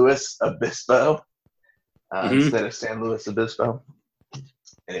St. Louis Obispo instead of San Luis Obispo.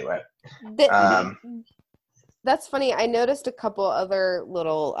 Anyway. That's funny. I noticed a couple other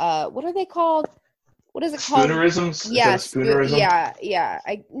little, what are they called? What is it called? Spoonerisms? Yeah. Spoonerism? Yeah.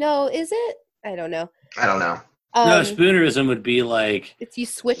 Is it? I don't know. I don't know. No, spoonerism would be like it's you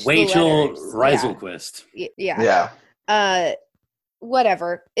switch Rachel the letters. Reiselquist. Yeah.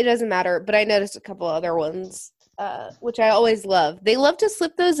 Whatever. It doesn't matter. But I noticed a couple other ones, which I always love. They love to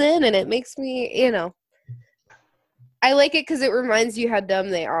slip those in, and it makes me, I like it because it reminds you how dumb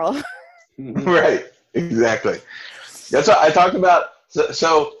they are all. Right. Exactly. That's what I talked about.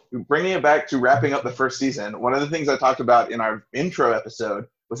 So bringing it back to wrapping up the first season, one of the things I talked about in our intro episode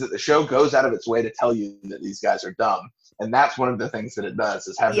was that the show goes out of its way to tell you that these guys are dumb. And that's one of the things that it does,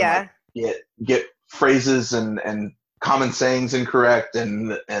 is have them get phrases and common sayings incorrect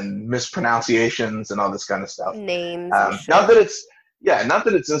and mispronunciations and all this kind of stuff. Names. Not that it's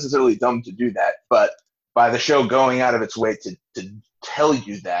necessarily dumb to do that, but by the show going out of its way to tell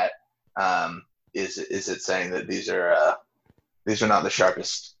you that, is it saying that these are not the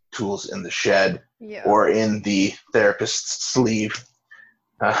sharpest tools in the shed or in the therapist's sleeve.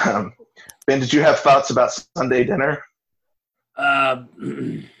 Ben, did you have thoughts about Sunday dinner?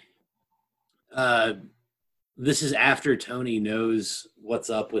 This is after Tony knows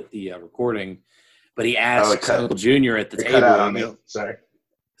what's up with the recording, but he asks Uncle Junior at the table. Cut out on me. Sorry.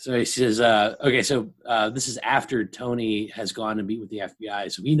 So he says, okay, so this is after Tony has gone to meet with the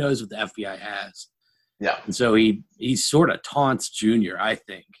FBI, so he knows what the FBI has. Yeah. And so he sort of taunts Junior, I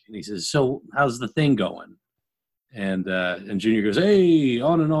think. And he says, so how's the thing going? And Junior goes, hey,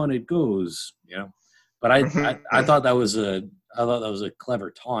 on and on it goes, But I thought that was a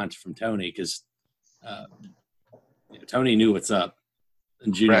clever taunt from Tony, because Tony knew what's up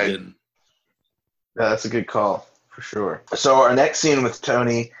and Junior didn't. Yeah, that's a good call for sure. So our next scene with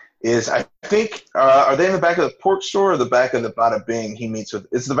Tony is, I think, are they in the back of the pork store or the back of the Bada Bing he meets with?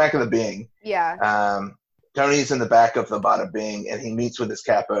 It's the back of the Bing. Yeah. Tony's in the back of the Bada Bing, and he meets with his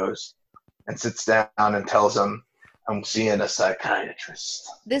capos and sits down and tells them, I'm seeing a psychiatrist.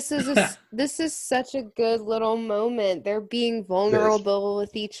 This is such a good little moment. They're being vulnerable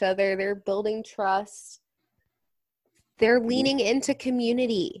with each other. They're building trust. They're leaning into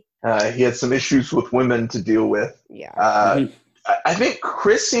community. He had some issues with women to deal with. Yeah. I think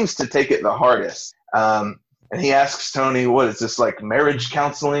Chris seems to take it the hardest. And he asks Tony, what is this, like marriage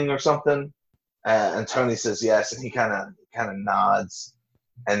counseling or something? And Tony says yes, and he kind of nods.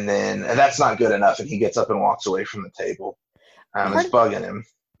 And that's not good enough, and he gets up and walks away from the table. It's bugging him.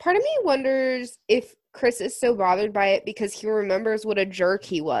 Part of me wonders if Chris is so bothered by it because he remembers what a jerk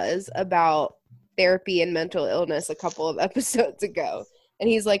he was about therapy and mental illness a couple of episodes ago. And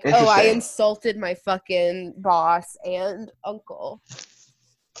he's like, oh, I insulted my fucking boss and uncle.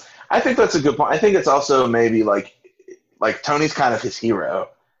 I think that's a good point. I think it's also maybe like Tony's kind of his hero.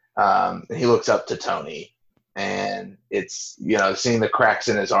 And he looks up to Tony. And it's, seeing the cracks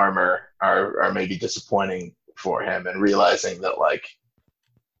in his armor are maybe disappointing for him, and realizing that, like,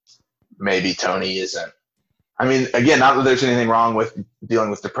 maybe Tony isn't. I mean, again, not that there's anything wrong with dealing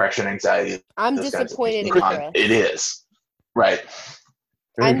with depression, anxiety. I'm disappointed in Chris. It is. Right.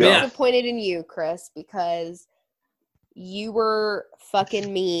 I'm disappointed in you, Chris, because you were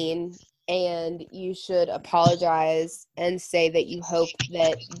fucking mean, and you should apologize and say that you hope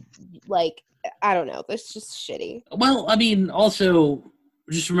that, like, I don't know. That's just shitty. Well, I mean, also,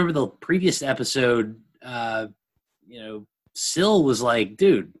 just remember the previous episode, Syl was like,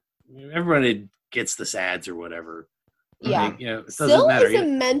 dude, everyone gets the SADS or whatever. Yeah. Like, it doesn't Syl matter. is a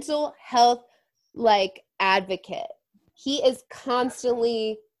mental health, advocate. He is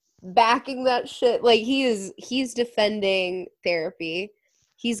constantly backing that shit. Like, he's defending therapy.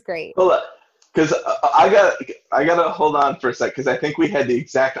 He's great. Hold up. Because I gotta hold on for a sec, because I think we had the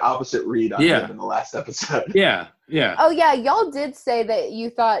exact opposite read on him in the last episode. Yeah. Oh yeah, y'all did say that you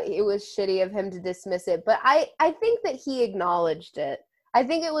thought it was shitty of him to dismiss it, but I think that he acknowledged it. I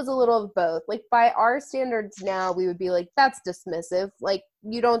think it was a little of both. Like, by our standards now, we would be like, that's dismissive. Like,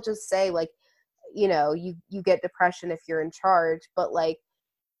 you don't just say, like, you get depression if you're in charge, but like,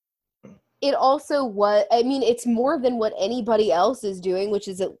 it also it's more than what anybody else is doing, which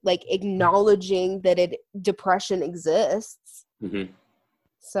is like acknowledging that depression exists. Mm-hmm.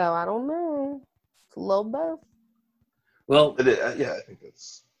 So I don't know. It's a little both. Well, I think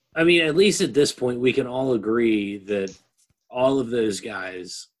it's. I mean, at least at this point, we can all agree that all of those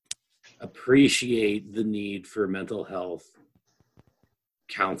guys appreciate the need for mental health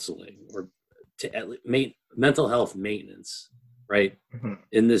counseling or mental health maintenance, right? Mhm.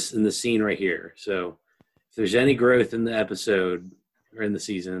 In the scene right here. So if there's any growth in the episode or in the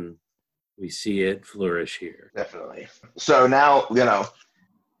season, we see it flourish here. Definitely. So now,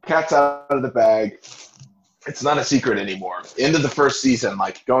 cat's out of the bag. It's not a secret anymore. End of the first season,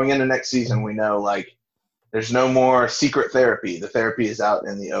 like going into next season, we know like there's no more secret therapy. The therapy is out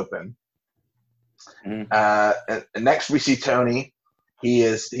in the open. And next we see Tony.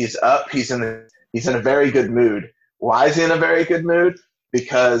 He's up. He's in a very good mood. Why is he in a very good mood?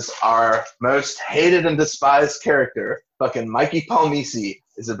 Because our most hated and despised character, fucking Mikey Palmisi,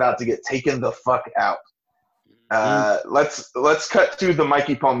 is about to get taken the fuck out. Let's cut to the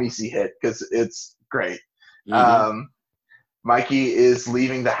Mikey Palmisi hit because it's great. Mikey is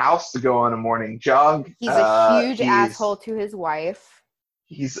leaving the house to go on a morning jog. He's a huge asshole to his wife.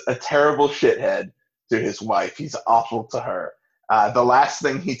 He's a terrible shithead to his wife. He's awful to her. The last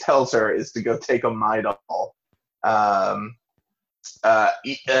thing he tells her is to go take a Midol.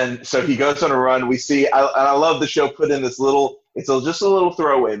 And so he goes on a run. We see, I love the show put in this just a little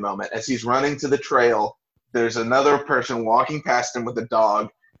throwaway moment. As he's running to the trail, there's another person walking past him with a dog,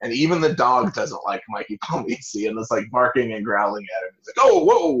 and even the dog doesn't like Mikey Palmisi and is like barking and growling at him. He's like, oh,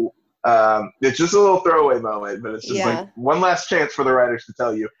 whoa. It's just a little throwaway moment, but it's just like one last chance for the writers to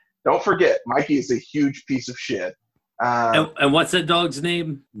tell you, don't forget, Mikey is a huge piece of shit. And what's that dog's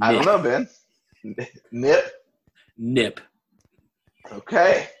name? Nip. I don't know, Ben. Nip? Nip.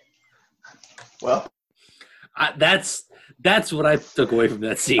 Okay. Well, that's what I took away from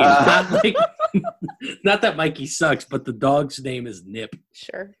that scene. Not that Mikey sucks, but the dog's name is Nip.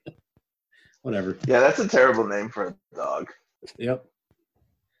 Sure. Whatever. Yeah, that's a terrible name for a dog. Yep.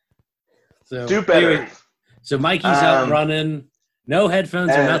 So do better. Anyway, so Mikey's out running, no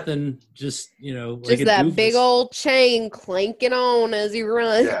headphones or nothing, just just that big old chain clanking on as he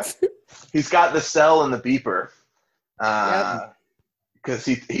runs. Yeah. He's got the cell and the beeper. Because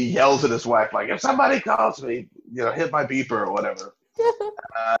he yells at his wife, like, if somebody calls me, hit my beeper or whatever.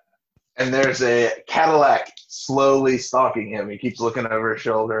 And there's a Cadillac slowly stalking him. He keeps looking over his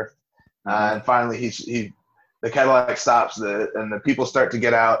shoulder. And finally, the Cadillac stops, and the people start to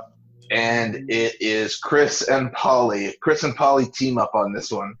get out. And it is Chris and Polly. Chris and Polly team up on this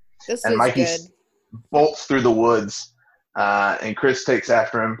one. And Mikey bolts through the woods. And Chris takes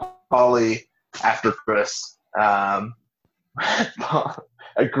after him. Polly after Chris. A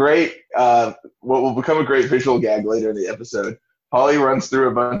great what will become a great visual gag later in the episode. Polly runs through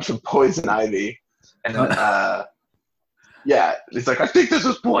a bunch of poison ivy, and it's like, I think this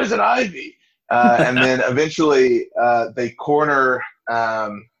is poison ivy, and then eventually they corner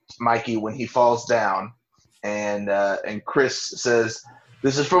Mikey when he falls down, and Chris says,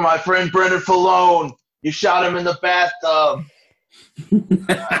 "This is for my friend Brendan Falone. You shot him in the bathtub."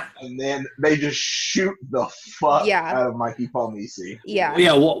 And then they just shoot the fuck out of Mikey Palmisi.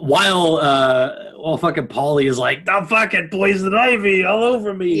 Yeah. While fucking Paulie is like, the fucking poison ivy all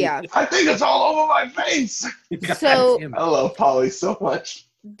over me. Yeah. I think it's all over my face. So I love Paulie so much.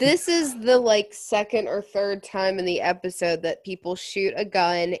 This is the second or third time in the episode that people shoot a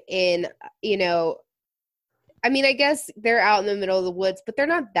gun in, I mean, I guess they're out in the middle of the woods, but they're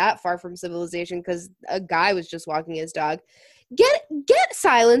not that far from civilization because a guy was just walking his dog. Get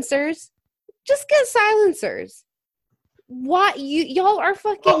silencers. Just get silencers. What y'all are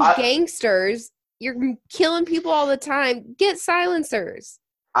fucking gangsters. You're killing people all the time. Get silencers.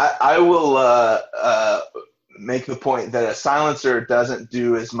 I will make the point that a silencer doesn't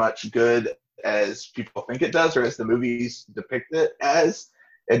do as much good as people think it does, or as the movies depict it as.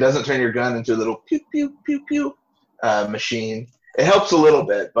 It doesn't turn your gun into a little pew pew pew pew machine. It helps a little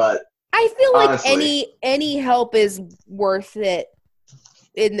bit, but I feel like honestly, any help is worth it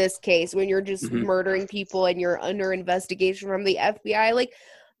in this case when you're just murdering people and you're under investigation from the FBI.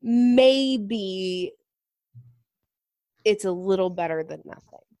 Maybe it's a little better than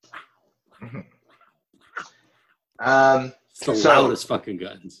nothing. It's the loudest fucking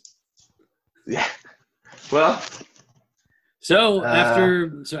guns. Yeah. Well. So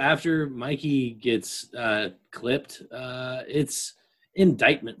after Mikey gets clipped, it's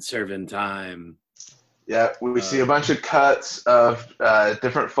indictment serving time. Yeah, we see a bunch of cuts of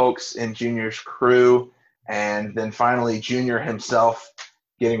different folks in Junior's crew, and then finally Junior himself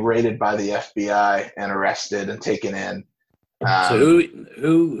getting raided by the FBI and arrested and taken in. So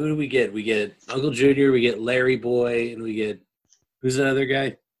who do we get? We get Uncle Junior, we get Larry Boy, and we get who's the other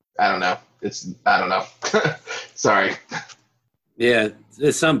guy? I don't know. Sorry. Yeah,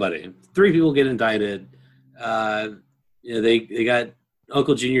 it's somebody. 3 people get indicted. They got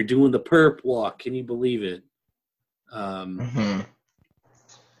Uncle Junior doing the perp walk. Can you believe it? And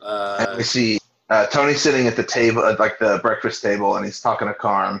we see Tony sitting at the table, at like the breakfast table, and he's talking to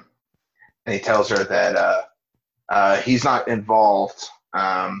Carm, and he tells her that he's not involved.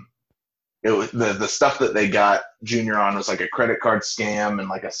 It was the stuff that they got Junior on was like a credit card scam and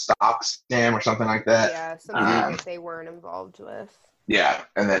like a stock scam or something like that. Yeah, something that they weren't involved with. Yeah,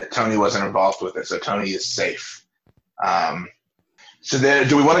 and that Tony wasn't involved with it, so Tony is safe. So then,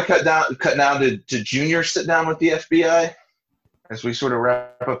 do we want to cut down to Junior sit down with the FBI as we sort of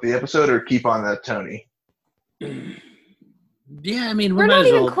wrap up the episode, or keep on that Tony? Yeah, I mean, we're not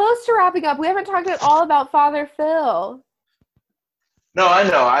even close to wrapping up. We haven't talked at all about Father Phil. No, I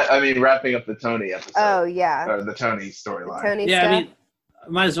know. I mean, wrapping up the Tony episode. Oh, yeah. Or the Tony storyline. Yeah, I mean,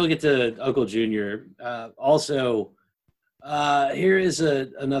 might as well get to Uncle Junior. Also, here is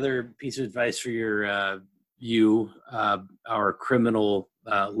another piece of advice for our criminal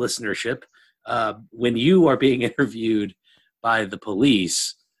listenership. When you are being interviewed by the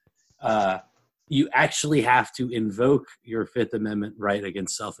police, you actually have to invoke your Fifth Amendment right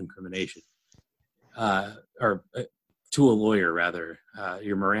against self-incrimination. Or to a lawyer, rather,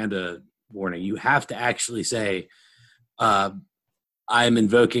 your Miranda warning. You have to actually say, I am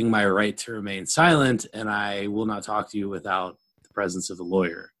invoking my right to remain silent, and I will not talk to you without the presence of the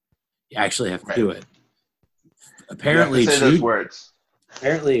lawyer. You actually have to do it. Apparently, you have to say those words.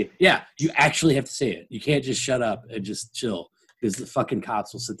 Apparently, yeah, you actually have to say it. You can't just shut up and just chill, because the fucking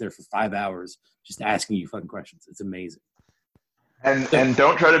cops will sit there for 5 hours just asking you fucking questions. It's amazing. And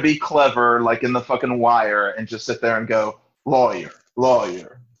don't try to be clever like in the fucking Wire and just sit there and go, lawyer,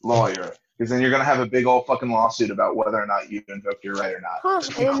 lawyer, lawyer. Because then you're going to have a big old fucking lawsuit about whether or not you invoked your right or not.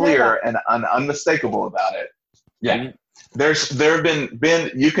 Just be clear and unmistakable about it. Yeah. There have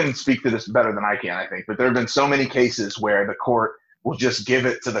been, you can speak to this better than I can, I think, but there have been so many cases where the court will just give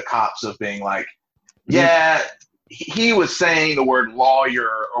it to the cops of being like, yeah, he was saying the word lawyer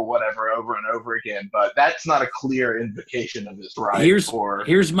or whatever over and over again, but that's not a clear invocation of his right.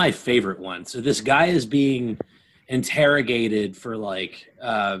 Here's my favorite one. So this guy is being interrogated for like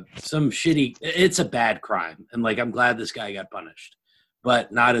some shitty. It's a bad crime, and like I'm glad this guy got punished,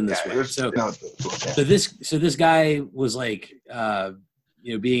 but not in this way. So this guy was like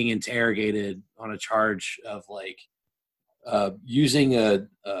being interrogated on a charge of like using a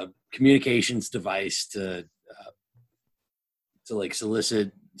communications device to like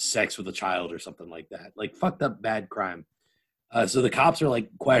solicit sex with a child or something like that. Like fucked up bad crime. So the cops are like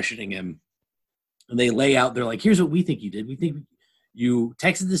questioning him, and they lay out, they're like, here's what we think you did. We think you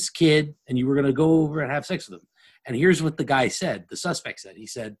texted this kid and you were going to go over and have sex with him. And here's what the guy said, the suspect said. He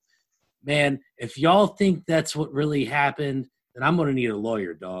said, man, if y'all think that's what really happened, then I'm going to need a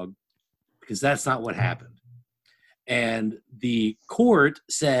lawyer, dog, because that's not what happened. And the court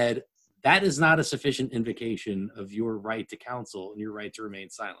said, that is not a sufficient invocation of your right to counsel and your right to remain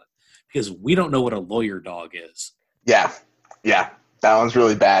silent, because we don't know what a lawyer dog is. Yeah. That one's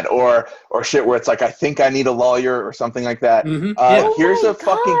really bad. Or shit where it's like, I think I need a lawyer or something like that. Here's a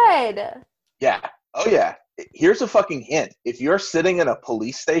fucking... Yeah. Oh, yeah. Here's a fucking hint. If you're sitting in a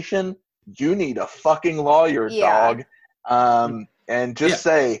police station, you need a fucking lawyer, dog. And just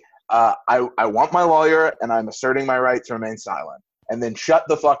say, I want my lawyer and I'm asserting my right to remain silent. And then shut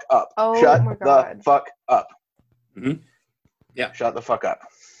the fuck up. Shut the fuck up. Mm-hmm. Yeah. Shut the fuck up.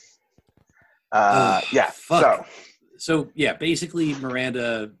 Fuck. So yeah, basically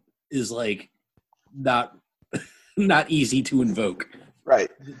Miranda is like not easy to invoke.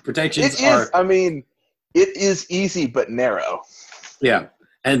 Right. Protections it is easy but narrow. Yeah.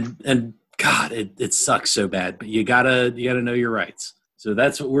 And God, it sucks so bad, but you gotta know your rights. So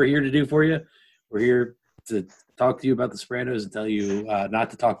that's what we're here to do for you. We're here to talk to you about the Sopranos and tell you not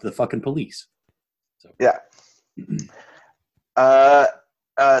to talk to the fucking police. So. Yeah.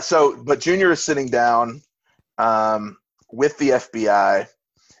 But Junior is sitting down with the FBI,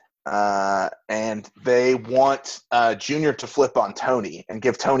 and they want Junior to flip on Tony and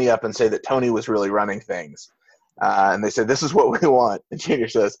give Tony up and say that Tony was really running things. And they said, this is what we want. And Junior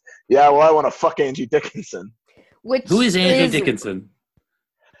says, yeah, well, I want to fuck Angie Dickinson. Who is Angie Dickinson?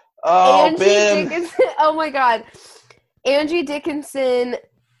 Oh, Angie Dickinson. Oh my God. Angie Dickinson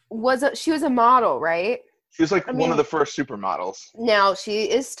was a model, right? She was like one of the first supermodels. Now she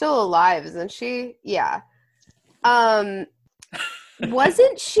is still alive, isn't she? Yeah.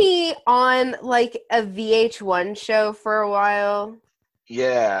 Wasn't she on like a VH1 show for a while?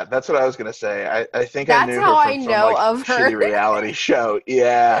 Yeah, that's what I was gonna say. I think that's I knew how her I know from of her shitty reality show.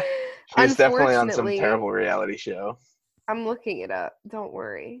 Yeah, she was definitely on some terrible reality show. I'm looking it up. Don't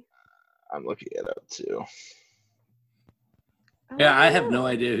worry. I'm looking it up too. Yeah, I have no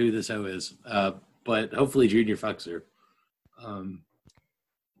idea who this hoe is, but hopefully Junior fucks her.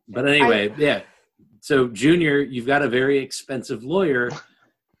 But anyway, yeah. So Junior, you've got a very expensive lawyer.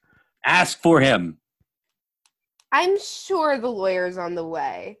 Ask for him. I'm sure the lawyer's on the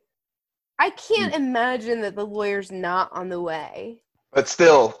way. I can't imagine that the lawyer's not on the way. But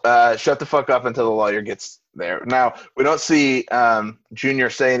still, shut the fuck up until the lawyer gets there. Now, we don't see Junior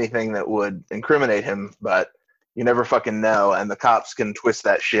say anything that would incriminate him, but you never fucking know, and the cops can twist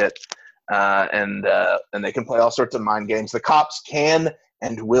that shit, and they can play all sorts of mind games. The cops can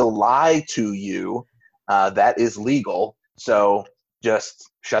and will lie to you. That is legal. So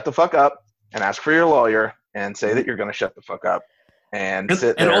just shut the fuck up and ask for your lawyer and say that you're going to shut the fuck up and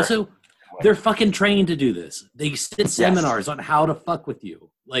sit there. And also, they're fucking trained to do this. They sit seminars on how to fuck with you.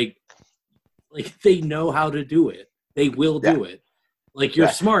 Like they know how to do it. They will do it. Like, you're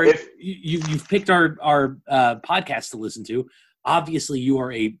smart. You've picked our podcast to listen to. Obviously, you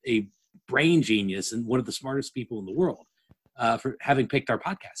are a brain genius and one of the smartest people in the world for having picked our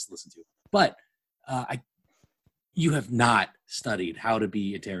podcast to listen to. But you have not studied how to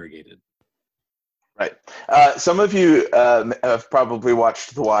be interrogated. Right. Some of you have probably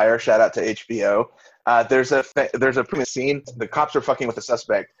watched The Wire. Shout out to HBO. There's a previous scene. The cops are fucking with the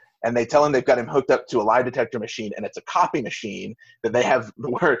suspect, and they tell him they've got him hooked up to a lie detector machine, and it's a copy machine that they have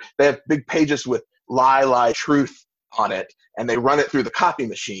big pages with lie, truth on it, and they run it through the copy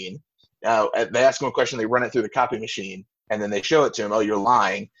machine. They ask him a question, they run it through the copy machine, and then they show it to him. Oh, you're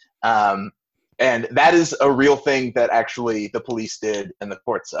lying. And that is a real thing that actually the police did, and the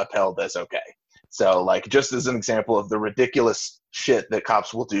courts upheld as okay. So, like, just as an example of the ridiculous shit that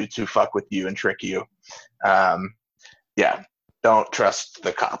cops will do to fuck with you and trick you. Don't trust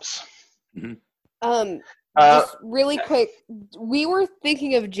the cops. Mm-hmm. Just really quick, we were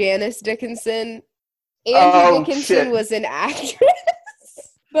thinking of Janice Dickinson. Angie Dickinson was an actress.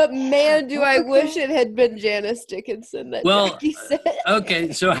 But man, do I wish it had been Janice Dickinson that Jackie said.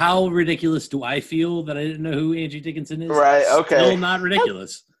 Okay, so how ridiculous do I feel that I didn't know who Angie Dickinson is? Right, okay. Still not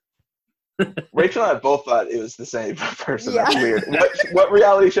ridiculous. Rachel and I both thought it was the same person. That's weird. What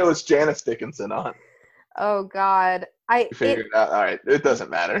reality show is Janice Dickinson on? Oh, God. You figured it out? All right. It doesn't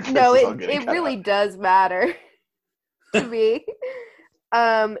matter. No, it really does matter to me.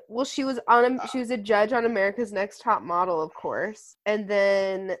 Well, she was a judge on America's Next Top Model, of course, and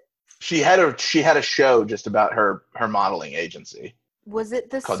then she had a show just about her modeling agency. Was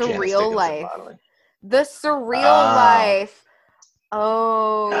it The Surreal Life? Modeling. The Surreal Life.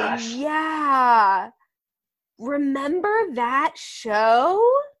 Oh, gosh. Yeah. Remember that show?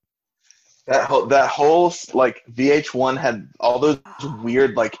 That whole like VH1 had all those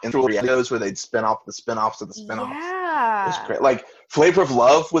weird like intro shows where they'd spin off the spin-offs of the spin-offs. Yeah. It was great. Like Flavor of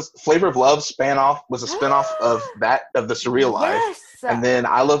Love was a spin-off of the Surreal Life. Yes. And then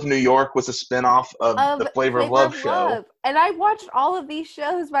I Love New York was a spin-off of the Flavor of Love show. And I watched all of these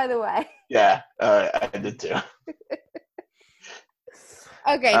shows, by the way. Yeah, I did too.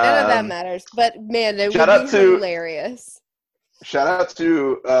 Okay, none of that matters. But man, it would be hilarious. Shout out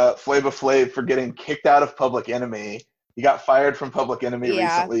to Flava Flav for getting kicked out of Public Enemy. He got fired from Public Enemy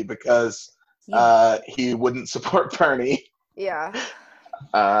recently because he wouldn't support Bernie. Yeah.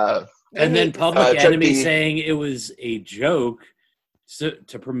 And then Public Enemy saying it was a joke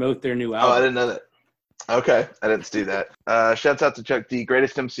to promote their new album. Oh, I didn't know that. Okay, I didn't see that. Shouts out to Chuck D,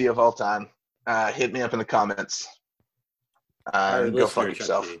 greatest MC of all time. Hit me up in the comments. Go fuck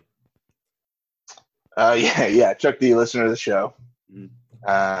yourself. Chuck D, listener of the show.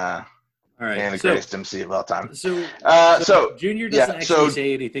 All right, and the greatest MC of all time. So Junior doesn't actually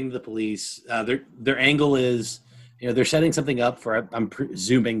say anything to the police. Their angle is, they're setting something up for, I'm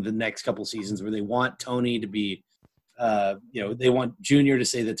presuming, the next couple seasons where they want Tony to be, they want Junior to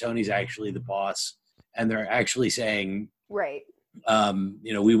say that Tony's actually the boss, and they're actually saying, right.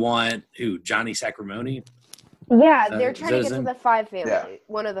 We want Johnny Sacramone. Yeah, they're trying to get to the five family,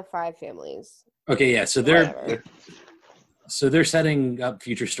 one of the five families. Okay, yeah. So they're setting up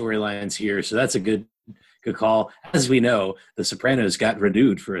future storylines here. So that's a good call. As we know, The Sopranos got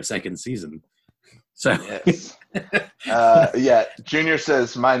renewed for a second season. So yes. Junior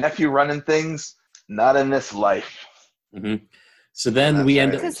says, "My nephew running things, not in this life." Mm-hmm. So then we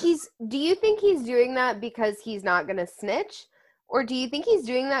end up. Do you think he's doing that because he's not going to snitch? Or do you think he's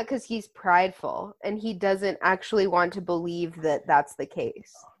doing that because he's prideful and he doesn't actually want to believe that that's the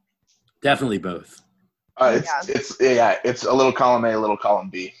case? Definitely both. It's a little column A, a little column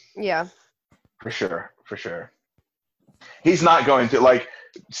B. Yeah. For sure. He's not going to,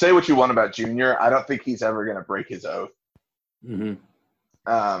 say what you want about Junior. I don't think he's ever going to break his oath. Mm-hmm.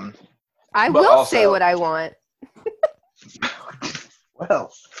 I will say what I want.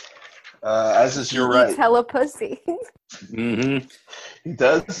 Well, as is your He right. eats hella pussy. Mm-hmm. He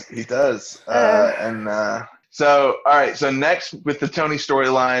does. He does. So, all right. So next with the Tony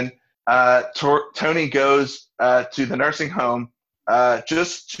storyline, Tony goes to the nursing home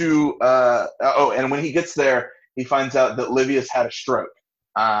just to. And when he gets there, he finds out that Livia's had a stroke.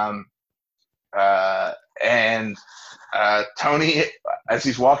 And Tony, as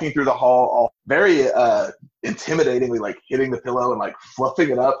he's walking through the hall, all very intimidatingly, like hitting the pillow and like fluffing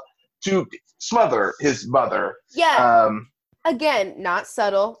it up to smother his mother. Yeah. Again, not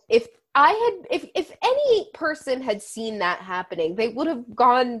subtle. If any person had seen that happening, they would have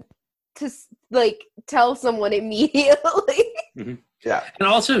gone to like tell someone immediately. Mm-hmm. Yeah. And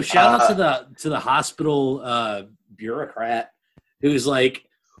also shout out to the hospital bureaucrat who's like,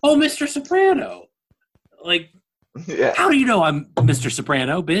 "Oh, Mr. Soprano." Like, yeah. How do you know I'm Mr.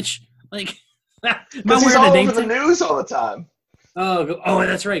 Soprano, bitch? Like, because he's all over the news all the time. Oh,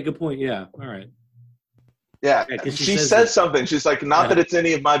 that's right. Good point. Yeah. All right. Yeah, she says something. She's like, not that it's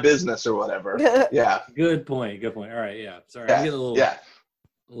any of my business or whatever. Yeah. Good point. All right. Yeah. Sorry. Yeah. I'm getting a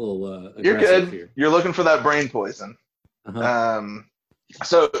little You're good. Here. You're looking for that brain poison. Uh-huh.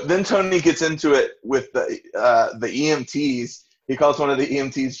 So then Tony gets into it with the EMTs. He calls one of the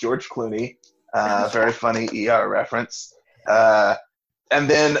EMTs George Clooney. Very funny ER reference. And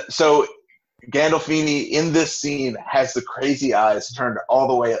then, so Gandolfini in this scene has the crazy eyes turned all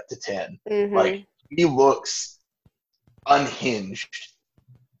the way up to 10. Mm-hmm. Like, he looks unhinged.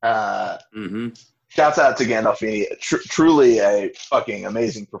 Shouts out to Gandolfini. Truly a fucking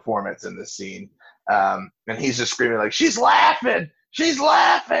amazing performance in this scene. And he's just screaming like, "She's laughing! She's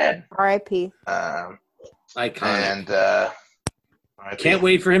laughing!" R.I.P. Iconic. And R.I.P. Can't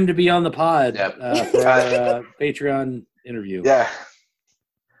wait for him to be on the pod Yep. for our Patreon interview. Yeah.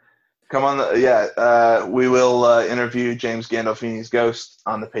 Come on. We will interview James Gandolfini's ghost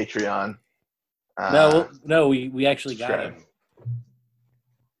on the Patreon. No, we actually got him.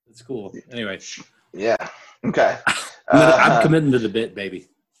 It's cool. Anyway. Yeah. Okay. I'm committing to the bit, baby.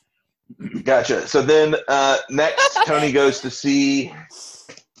 Gotcha. So then next, Tony goes to see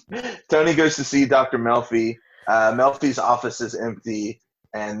Dr. Melfi. Melfi's office is empty,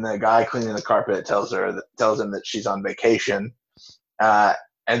 and the guy cleaning the carpet tells him that she's on vacation. And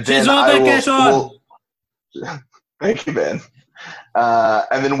then she's on vacation. Thank you, Ben.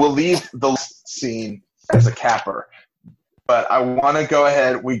 And then we'll leave the scene as a capper. But I want to go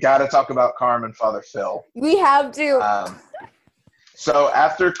ahead. We got to talk about Carm and Father Phil. We have to. So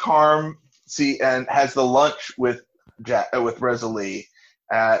after Carm has the lunch with Rosalie,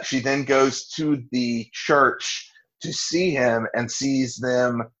 she then goes to the church to see him and sees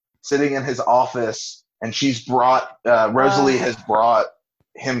them sitting in his office. And she's brought Rosalie has brought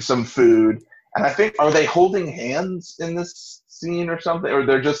him some food. And I think, are they holding hands in this scene or something? Or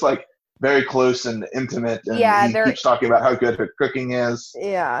they're just like very close and intimate, and he keeps talking about how good her cooking is.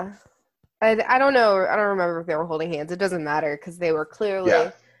 Yeah. I don't know. I don't remember if they were holding hands. It doesn't matter because they were clearly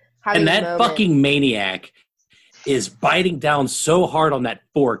having and that a moment. fucking maniac is biting down so hard on that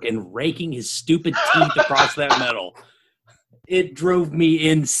fork and raking his stupid teeth across that metal. It drove me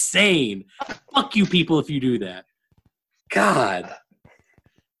insane. Fuck you people if you do that. God.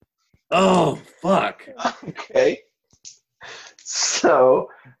 Oh, fuck. Okay. So,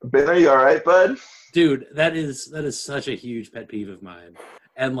 Ben, are you all right, bud? Dude, that is such a huge pet peeve of mine.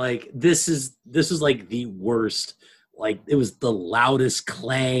 And like this is like the worst. Like it was the loudest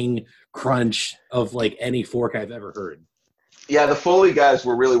clang crunch of like any fork I've ever heard. Yeah, the Foley guys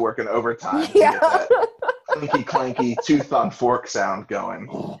were really working overtime to get that clinky clanky tooth on fork sound going.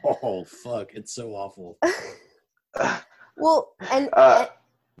 Oh fuck, it's so awful. Well, and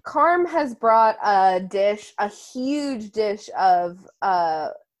Carm has brought a huge dish of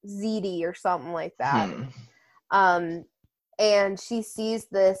ziti or something like that. And she sees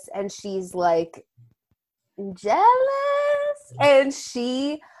this and she's like jealous, and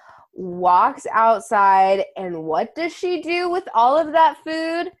she walks outside, and what does she do with all of that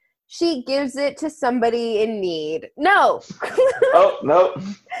food? She gives it to somebody in need. No. Oh, no.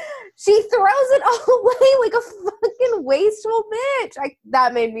 She throws it all away like a fucking wasteful bitch.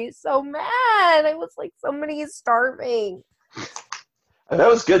 That made me so mad. I was like, somebody is starving. And that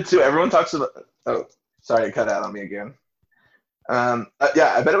was good, too. Everyone talks about... Oh, sorry, it cut out on me again. Yeah,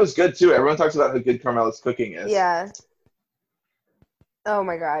 I bet it was good, too. Everyone talks about how good Carmela's cooking is. Yeah. Oh,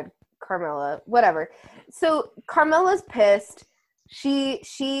 my God. Carmela. Whatever. So, Carmela's pissed. She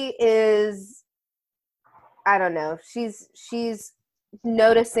is... I don't know. She's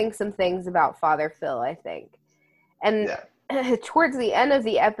noticing some things about Father Phil, I think. And towards the end of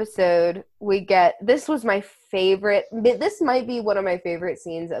the episode, this was my favorite. This might be one of my favorite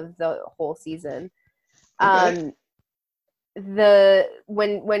scenes of the whole season. Okay.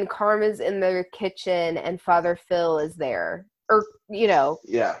 When Carm is in their kitchen and Father Phil is there, or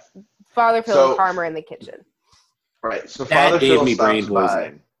Yeah. Father Phil So- and Carm are in the kitchen. Right. So That Father gave Phil me brain stops by.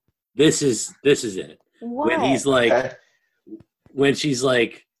 poisoning. This is it. What? When he's like, Okay. when she's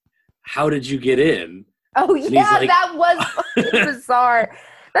like, "How did you get in?" Oh he's yeah, like- that was fucking bizarre.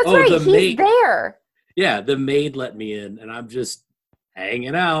 That's Oh, right. the He's maid- there. Yeah, the maid let me in, and I'm just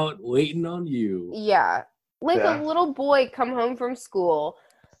hanging out, waiting on you. Yeah, like Yeah. a little boy come home from school,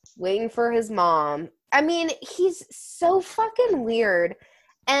 waiting for his mom. I mean, he's so fucking weird,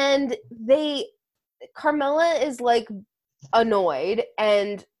 and Carmela is like annoyed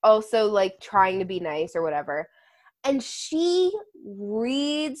and also like trying to be nice or whatever, and she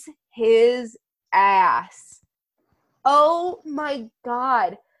reads his ass. Oh my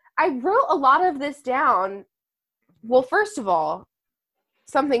god. I wrote a lot of this down. Well, first of all,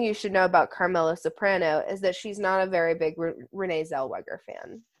 something you should know about Carmela Soprano is that she's not a very big Renee Zellweger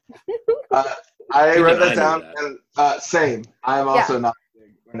fan. I Even wrote I that know down. And, same. I'm also not a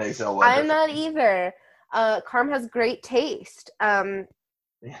big Renee Zellweger. I'm not either. Carm has great taste.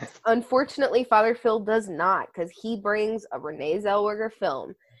 Unfortunately, Father Phil does not, because he brings a Renee Zellweger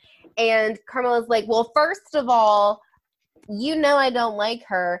film. And Carmela's like, well, first of all, I don't like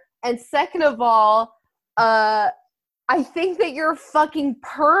her. And second of all, I think that you're a fucking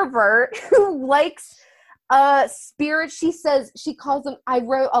pervert who likes spirits. She calls them, I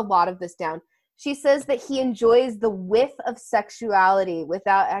wrote a lot of this down. She says that he enjoys the whiff of sexuality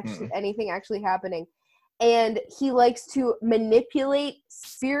without anything actually happening. And he likes to manipulate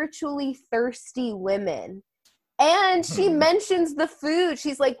spiritually thirsty women. And she mentions the food.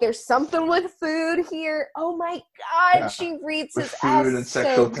 She's like, there's something with food here. Oh my God. Yeah. She reads With his food ass and so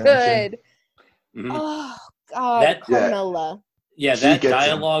sexual tension. good. Mhm. Oh God, That- Carmela. Yeah, She that gets him.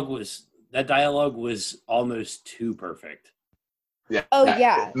 dialogue was almost too perfect. Yeah. Oh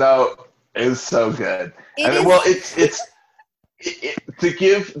yeah. No, it's so good. It is- Well, to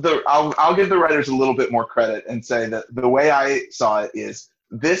give I'll give the writers a little bit more credit and say that the way I saw it is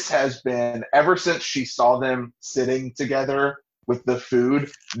this has been ever since she saw them sitting together with the food.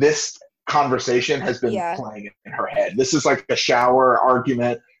 This conversation has been Yeah. playing in her head. This is like a shower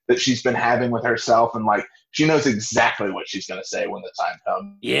argument that she's been having with herself, and like she knows exactly what she's going to say when the time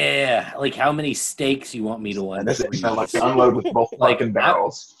comes. Yeah, like how many steaks you want me to And this is unfreeze? like to unload with both Like, fucking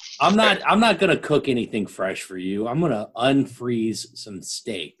barrels. I'm not gonna cook anything fresh for you. I'm gonna unfreeze some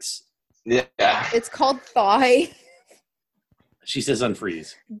steaks. Yeah. It's called thaw. She says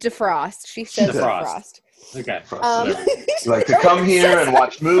unfreeze. Defrost. She says Defrost. defrost. Okay. Whatever. Like to come here and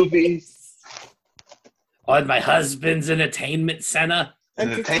watch movies, On my husband's entertainment center.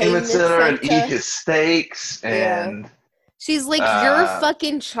 entertainment center, and eat his steaks, and She's like, you're a Uh,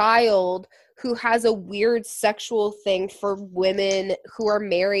 fucking child who has a weird sexual thing for women who are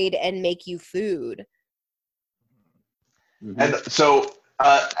married and make you food. Mhm. and so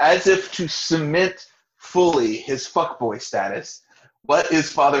as if to cement fully his fuckboy status, what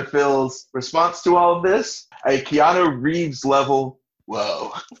is Father Phil's response to all of this? A Keanu Reeves level,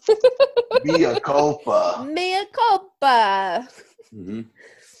 whoa, mea culpa. Mea culpa. Mhm.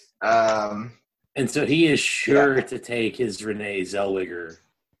 Um, And so he is sure to take his Renee Zellweger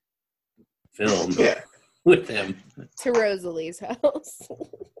film yeah, with him. To Rosalie's house.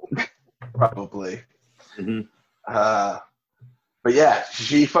 probably. Mhm. But yeah,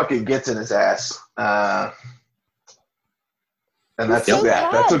 she fucking gets in his ass. And that's So yeah,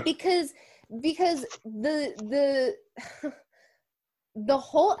 that's bad a because the the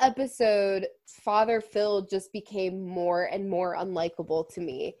whole episode, Father Phil just became more and more unlikable to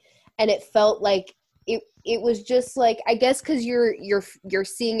me, and it felt like it was just like, I guess because you're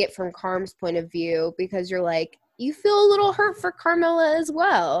seeing it from Carm's point of view, because you're like, you feel a little hurt for Carmela as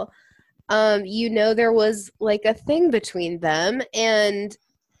well. There was like a thing between them, and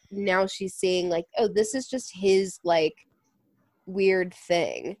now she's seeing like, oh, this is just his like weird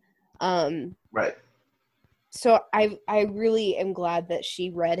thing. right. So I really am glad that she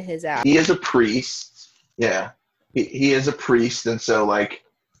read his ass. He is a priest. Yeah. He is a priest, and so like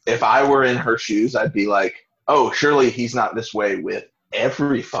if I were in her shoes, I'd be like, oh, surely he's not this way with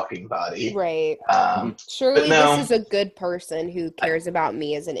every fucking body. Right. Surely but no. this is a good person who cares about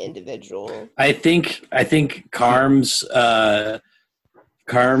me as an individual. I think Carm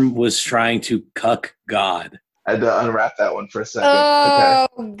was trying to cuck God. I had to unwrap that one for a second. Oh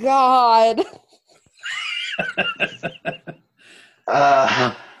God.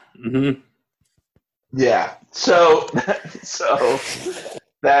 Okay. Mhm. Yeah. So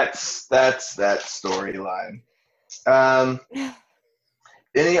that's that storyline.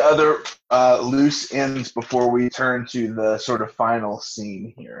 Any other loose ends before we turn to the sort of final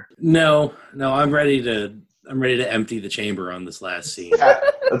scene here? No, I'm ready to empty the chamber on this last scene.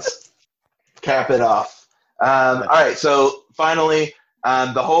 Let's cap it off. All right, so finally,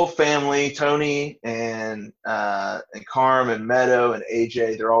 the whole family, Tony and Carm and Meadow and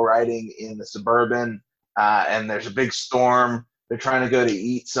AJ, they're all riding in the Suburban, and there's a big storm. They're trying to go to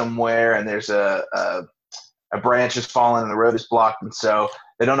eat somewhere, and there's a branch has fallen and the road is blocked, and so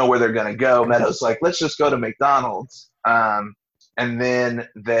they don't know where they're going to go. Meadow's like, let's just go to McDonald's. And then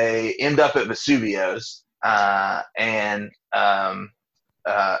they end up at Vesuvio's, and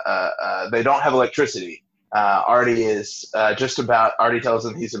they don't have electricity. Artie is Artie tells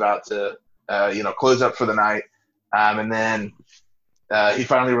them he's about to, close up for the night. And then he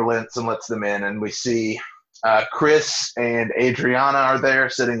finally relents and lets them in. And we see Chris and Adriana are there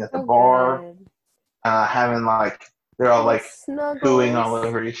sitting at the bar. Having they're all cooing all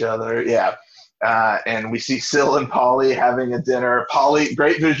over each other. Yeah. And we see Sil and Polly having a dinner. Polly,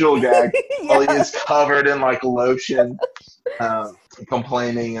 great visual gag. Yeah. Polly is covered in lotion,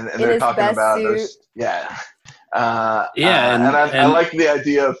 complaining, and they're talking about those. Yeah. And I like the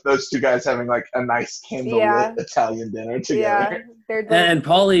idea of those two guys having a nice candlelit Italian dinner together. Yeah, and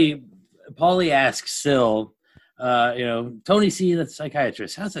Polly asks Sil, Tony seeing a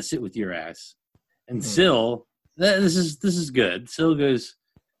psychiatrist, how's that sit with your ass? And Sil, this is good. Sil goes,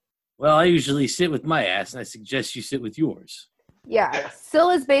 well, I usually sit with my ass, and I suggest you sit with yours. Yeah. Sil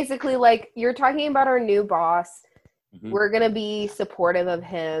is basically you're talking about our new boss. Mm-hmm. We're going to be supportive of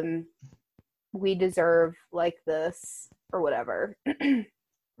him. We deserve this or whatever,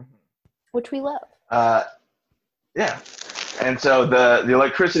 which we love. Yeah. And so the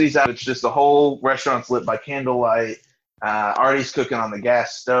electricity's out. It's just the whole restaurant's lit by candlelight. Artie's cooking on the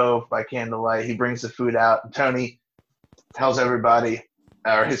gas stove by candlelight. He brings the food out. And Tony tells everybody,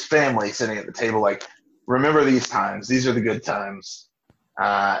 or his family sitting at the table, remember these times. These are the good times.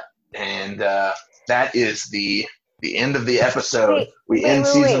 And that is the end of the episode. We end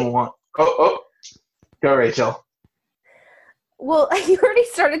season 1. Oh, go, Rachel. Well, you already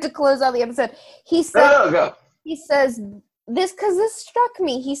started to close out the episode. He said, go. He says, this struck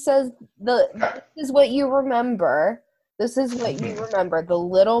me. He says, this is what you remember. This is what you remember, the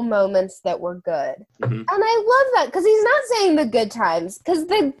little moments that were good. Mm-hmm. And I love that, because he's not saying the good times, because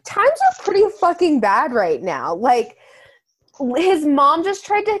the times are pretty fucking bad right now. His mom just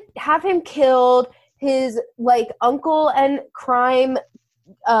tried to have him killed. His, uncle and crime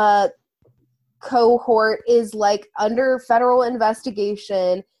cohort is, under federal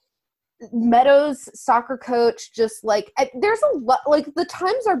investigation. Meadows' soccer coach just, there's a lot, the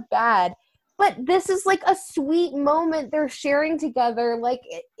times are bad. But this is a sweet moment they're sharing together.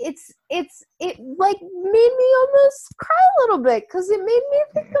 It made me almost cry a little bit, because it made me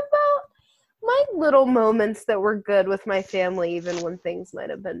think about my little moments that were good with my family, even when things might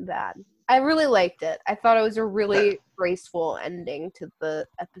have been bad. I really liked it. I thought it was a really graceful ending to the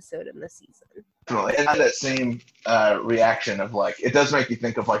episode in the season. Definitely. And that same reaction of it does make you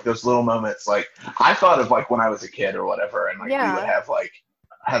think of those little moments. I thought of when I was a kid or whatever, and we would have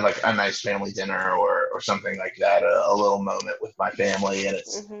had a nice family dinner or something like that, a little moment with my family, and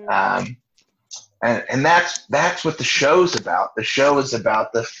it's and that's what the show's about. The show is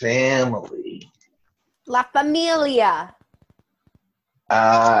about the family, La Familia.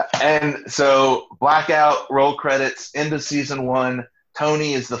 And so blackout, roll credits, end of season 1.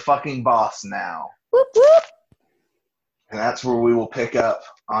 Tony is the fucking boss now. Whoop, whoop. And that's where we will pick up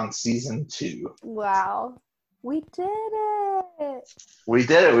on season 2. Wow. We did it. We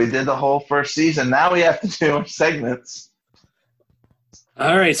did it. We did the whole first season. Now we have to do our segments.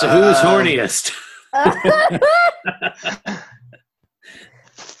 All right. So who is horniest?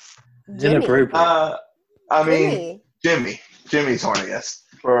 Jimmy. Jimmy's horniest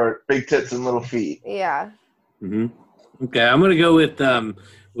for big tits and little feet. Yeah. Mm-hmm. Okay, I'm gonna go with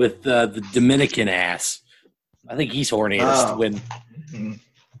the Dominican ass. I think he's horniest. When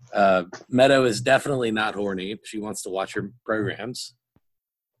Meadow is definitely not horny. She wants to watch her programs.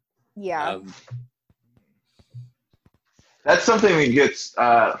 Yeah. That's something that gets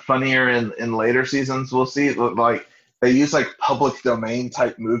funnier in later seasons. We'll see. They use public domain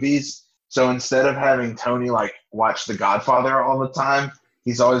type movies. So instead of having Tony watch The Godfather all the time,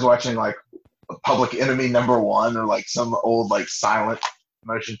 he's always watching Public Enemy #1 or some old silent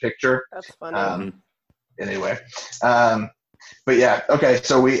motion picture. That's funny. Anyway, but yeah, okay.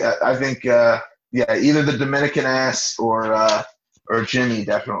 So I think either the Dominican ass or Jimmy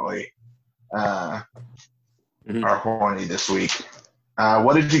definitely are horny this week.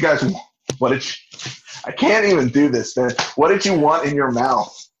 What did you guys? I can't even do this, man. What did you want in your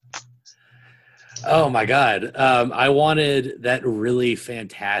mouth? Oh my God. I wanted that really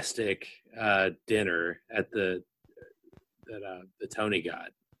fantastic dinner that Tony got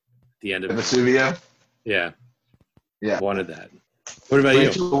at the end of it. Vesuvio? Yeah. Yeah. I wanted that. What about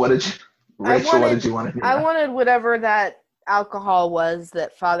Rachel, you? what did you want in your I mouth? wanted whatever that alcohol was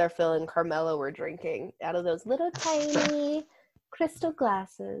that Father Phil and Carmela were drinking out of those little tiny crystal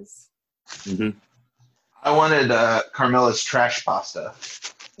glasses. Mm-hmm. I wanted Carmela's trash pasta.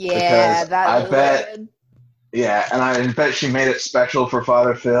 Yeah, Because that I was bet- good. Yeah, and I bet she made it special for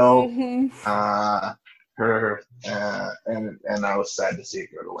Father Phil. Mhm. And I was sad to see it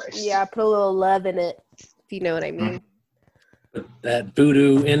go to waste. Yeah, put a little love in it, if you know what I mean. Put that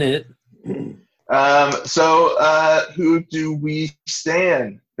voodoo in it. So who do we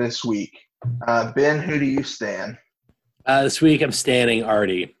stand this week? Ben, who do you stand? This week I'm standing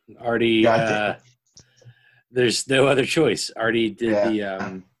Artie. Artie, Goddamn. there's no other choice. Artie did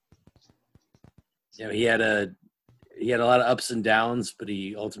Yeah. he had a lot of ups and downs, but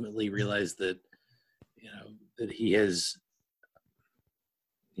he ultimately realized that that he has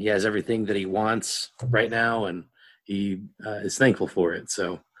everything that he wants right now, and he is thankful for it.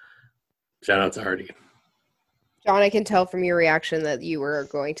 So shout out to Artie. John, I can tell from your reaction that you were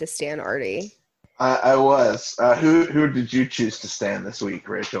going to stand Artie. I was. Who did you choose to stand this week,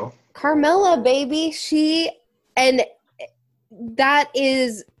 Rachel? Carmela, baby, and that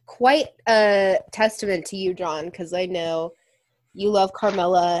is quite a testament to you, John, because I know you love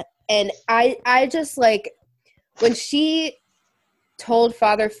Carmela, and I just like when she told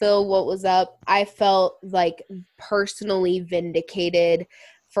Father Phil what was up, I felt like personally vindicated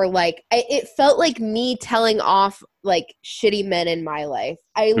for it felt like me telling off like shitty men in my life.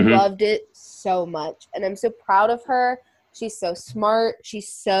 I Mhm. loved it so much, and I'm so proud of her. She's so smart. She's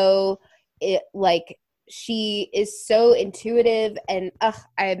so she is so intuitive, and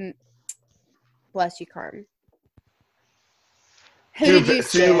I'm bless you, Carm. Who did you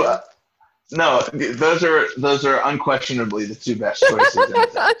stand? No, those are unquestionably the two best choices. In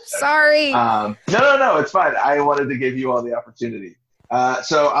this I'm episode. sorry. No, it's fine. I wanted to give you all the opportunity.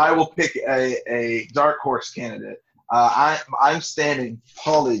 So I will pick a dark horse candidate. I'm standing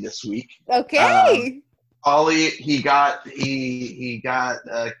Paulie this week. Okay. Paulie, he got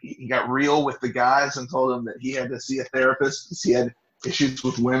real with the guys and told them that he had to see a therapist because he had issues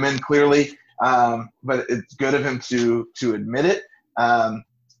with women clearly. But it's good of him to admit it.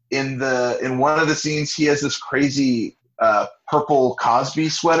 In one of the scenes, he has this crazy purple Cosby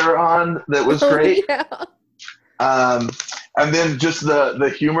sweater on that was great. Yeah. And then just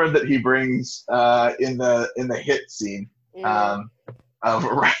the humor that he brings in the hit scene,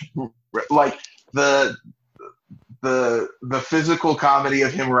 like the physical comedy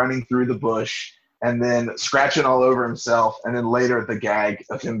of him running through the bush and then scratching all over himself, and then later the gag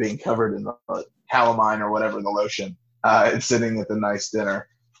of him being covered in the calamine or whatever, the lotion, and sitting at the nice dinner.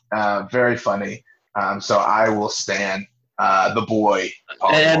 Very funny. So I will stand the boy,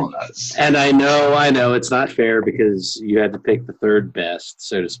 Paulie Walnuts. And I know it's not fair because you had to pick the third best,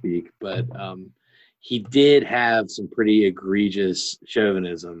 so to speak, but he did have some pretty egregious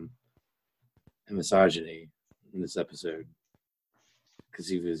chauvinism and misogyny in this episode because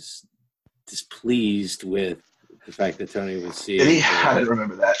he was displeased with the fact that Tony was seeing. Did he? I didn't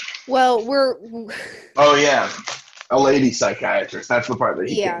remember that. Well, Oh, yeah. A lady psychiatrist. That's the part that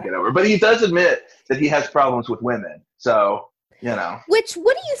he can't get over. But he does admit that he has problems with women. So, what do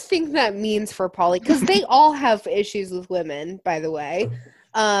you think that means for Paulie? Because they all have issues with women, by the way.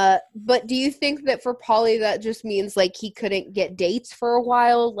 But do you think that for Paulie that just means like he couldn't get dates for a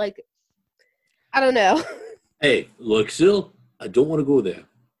while? Like, I don't know. Hey, look, Sil, I don't want to go there.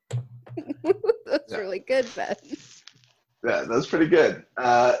 That's really good, Ben. Yeah, that's pretty good.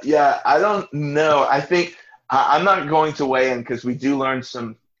 I don't know. I think I'm not going to weigh in because we do learn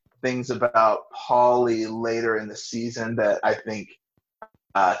some things about Paulie later in the season that I think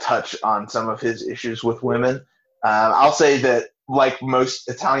touch on some of his issues with women. I'll say that, like most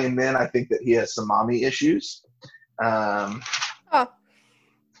Italian men, I think that he has some mommy issues. Can't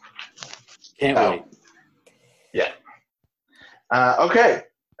wait. Yeah. Okay.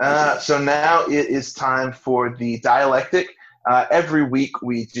 So now it is time for the dialectic. Every week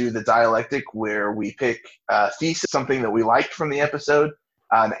we do the dialectic where we pick a thesis, something that we liked from the episode,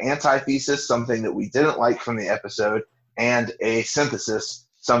 an antithesis, something that we didn't like from the episode, and a synthesis,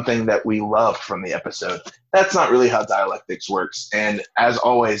 something that we loved from the episode. That's not really how dialectics works. And as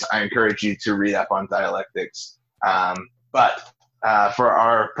always, I encourage you to read up on dialectics. But for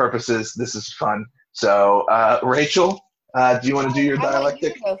our purposes, this is fun. So, Rachel, do you want to do your I want dialectic?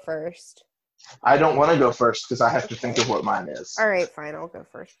 you to go first. I don't want to go first because I have to think of what mine is. All right, fine. I'll go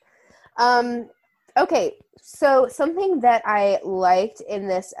first. Okay, so something that I liked in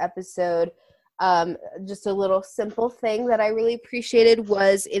this episode, just a little simple thing that I really appreciated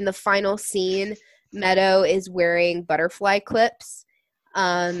was in the final scene, Meadow is wearing butterfly clips.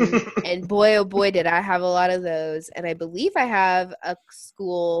 And boy, oh boy, did I have a lot of those. And I believe I have a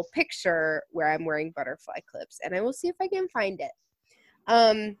school picture where I'm wearing butterfly clips, and I will see if I can find it.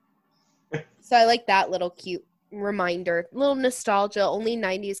 So I like that little cute reminder, little nostalgia, only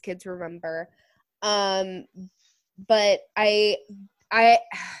 90s kids remember. But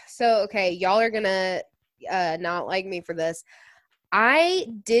so okay, y'all are gonna not like me for this. I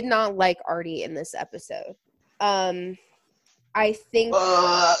did not like Artie in this episode. I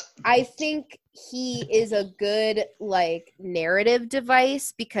think he is a good like narrative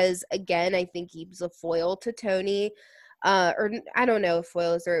device because again, I think he's a foil to Tony. Or I don't know if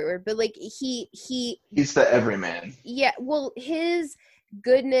foil is the right word, but like he's the everyman. Yeah, well, his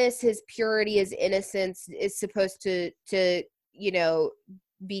goodness, his purity, his innocence is supposed to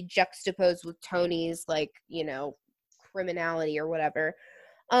be juxtaposed with Tony's like criminality or whatever.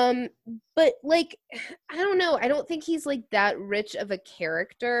 But like I don't know, I don't think he's like that rich of a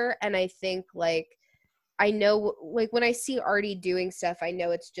character, and I think like I know like when I see Artie doing stuff, I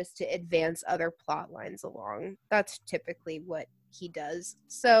know it's just to advance other plot lines along. That's typically what he does.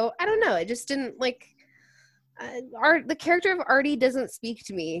 So I don't know, I just didn't like the character of Artie doesn't speak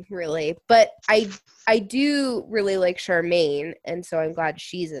to me really, but I do really like Charmaine, and so I'm glad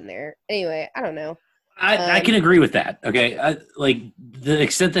she's in there. Anyway, I don't know. I can agree with that. Okay, like the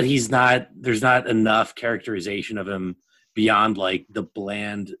extent that there's not enough characterization of him beyond like the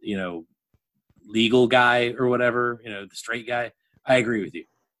bland, legal guy or whatever, the straight guy. I agree with you.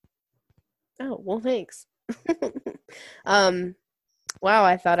 Oh well, thanks. Wow,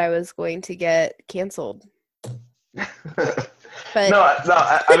 I thought I was going to get canceled. But No.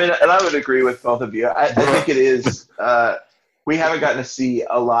 I mean, and I would agree with both of you. I think it is. We haven't gotten to see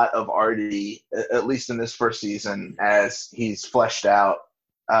a lot of Artie, at least in this first season, as he's fleshed out.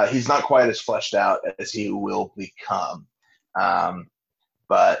 He's not quite as fleshed out as he will become.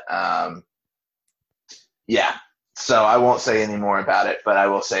 Yeah. So I won't say any more about it, but I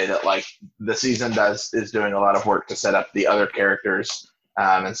will say that like the season is doing a lot of work to set up the other characters.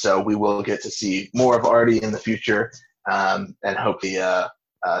 And so we will get to see more of Artie in the future, and hopefully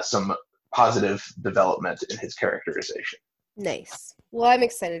some positive development in his characterization. nice. Well, I'm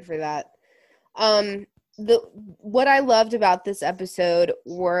excited for that. What I loved about this episode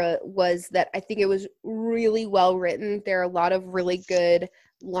was that I think it was really well written. There are a lot of really good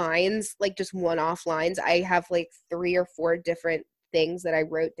lines, like just one-off lines. I have like 3 or 4 different things that I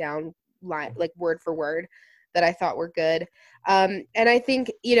wrote down like word for word that I thought were good. And I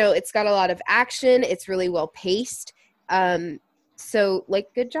think, it's got a lot of action. It's really well paced. So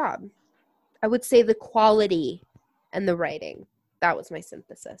like good job. I would say the quality and the writing. That was my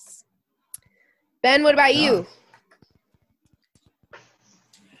synthesis. Ben, what about you?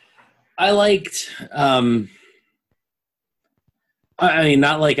 I liked, I mean,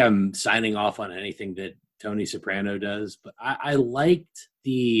 not like I'm signing off on anything that Tony Soprano does, but I liked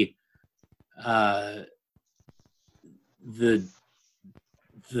the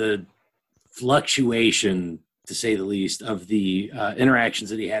fluctuation, to say the least, of the interactions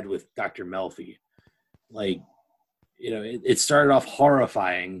that he had with Dr. Melfi. Like, it started off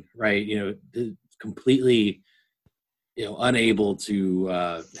horrifying, right? Completely, unable to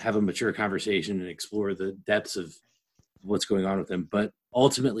have a mature conversation and explore the depths of what's going on with him. But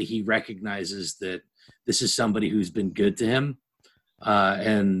ultimately, he recognizes that this is somebody who's been good to him,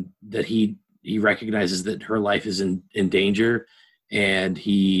 and that he recognizes that her life is in danger, and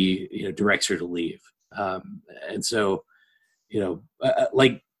he directs her to leave. And so,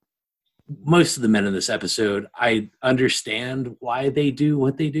 like most of the men in this episode, I understand why they do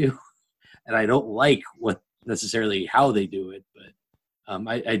what they do, and I don't like what necessarily how they do it, but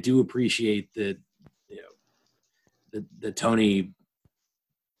I do appreciate that that Tony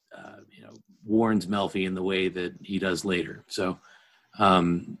warns Melfi in the way that he does later. So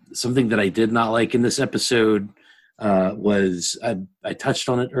something that I did not like in this episode was I touched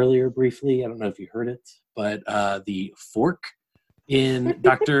on it earlier briefly. I don't know if you heard it, but the fork in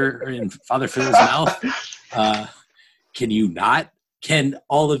Father Phil's mouth. Can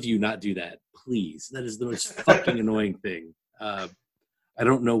all of you not do that, please? That is the most fucking annoying thing. I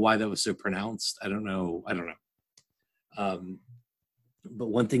don't know why that was so pronounced. I don't know. But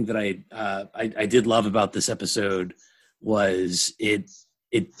one thing that I did love about this episode was it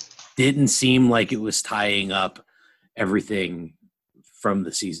didn't seem like it was tying up everything from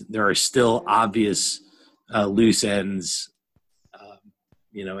the season. There are still obvious loose ends,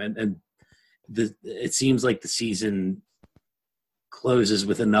 and it seems like the season closes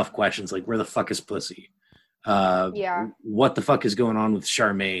with enough questions like, where the fuck is Pussy? What the fuck is going on with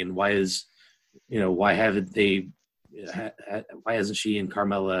Charmaine? Why hasn't she and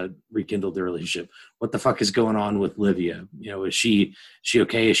Carmela rekindled their relationship? What the fuck is going on with Livia? Is she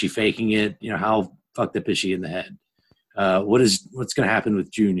okay? Is she faking it? How fucked up is she in the head? What's going to happen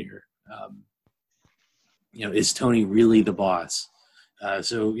with Junior? Is Tony really the boss?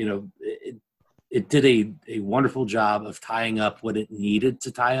 It did a wonderful job of tying up what it needed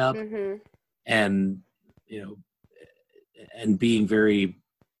to tie up, and being very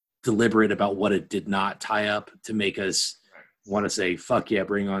deliberate about what it did not tie up to make us want to say, fuck yeah,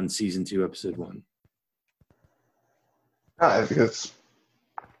 bring on season 2, episode 1. I think it's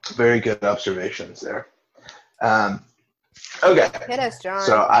very good observations there. Okay. Hit us, John.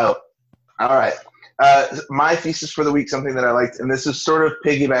 All right. My thesis for the week, something that I liked, and this is sort of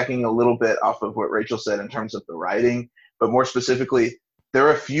piggybacking a little bit off of what Rachel said in terms of the writing, but more specifically, there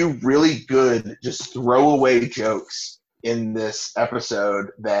are a few really good just throwaway jokes in this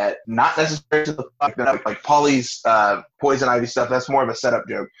episode that not necessarily to the like Paulie's poison ivy stuff. That's more of a setup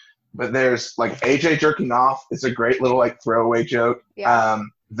joke. But there's like AJ jerking off. It's a great little like throwaway joke. Yeah.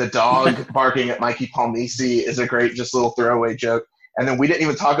 The dog barking at Mikey Palmisi is a great just little throwaway joke. And then we didn't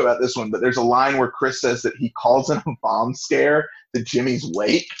even talk about this one, but there's a line where Chris says that he calls in a bomb scare to Jimmy's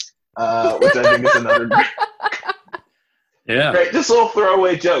wake, which I think is another great, just a little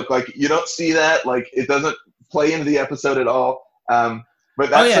throwaway joke. Like you don't see that, like it doesn't play into the episode at all. But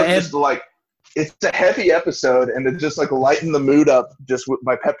that's just like, it's a heavy episode, and to just like lighten the mood up just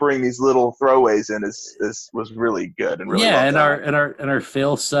by peppering these little throwaways in was really good and really well done. our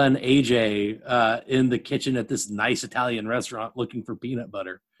Phil son AJ in the kitchen at this nice Italian restaurant looking for peanut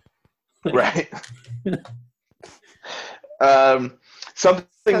butter. Right. Something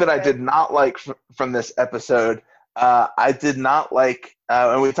that I did not like from this episode. I did not like,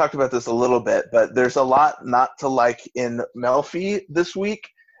 and we talked about this a little bit, but there's a lot not to like in Melfi this week.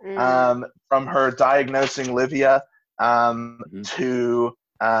 From her diagnosing Livia to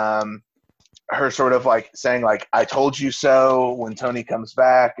her sort of like saying like, I told you so when Tony comes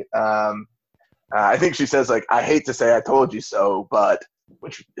back. I think she says like, I hate to say I told you so, but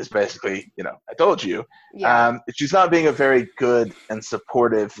which is basically, I told you. Yeah. She's not being a very good and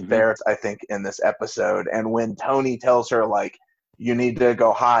supportive parent, I think, in this episode. And when Tony tells her like, you need to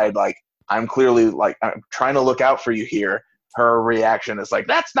go hide, like, I'm clearly like, I'm trying to look out for you here. Her reaction is like,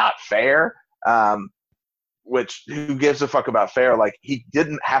 that's not fair. Which, who gives a fuck about fair? Like, he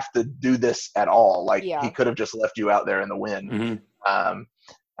didn't have to do this at all. Like, he could have just left you out there in the wind.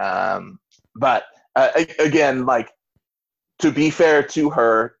 But again, like, to be fair to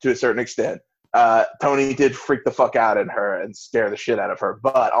her to a certain extent, Tony did freak the fuck out in her and scare the shit out of her.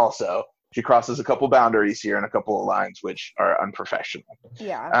 But also, she crosses a couple boundaries here and a couple of lines which are unprofessional.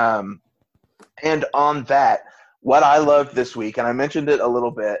 Yeah. And on that, what I loved this week, and I mentioned it a little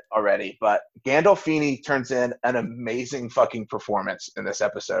bit already, but Gandolfini turns in an amazing fucking performance in this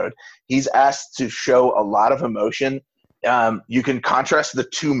episode. He's asked to show a lot of emotion. You can contrast the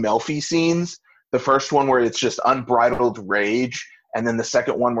two Melfi scenes. The first one where it's just unbridled rage, and then the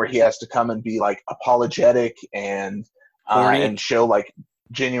second one where he has to come and be like apologetic and show like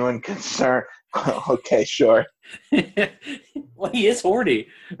genuine concern. Okay, sure. Well, he is horny,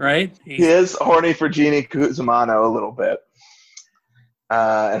 right? He is horny for Jeannie Cusimano a little bit.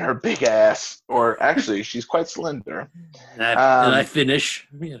 And her big ass, or actually, she's quite slender. And I finish.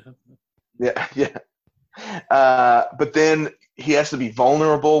 Yeah. But then he has to be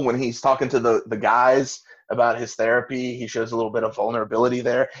vulnerable when he's talking to the guys about his therapy. He shows a little bit of vulnerability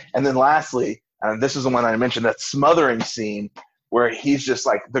there. And then lastly, and this is the one I mentioned, that smothering scene where he's just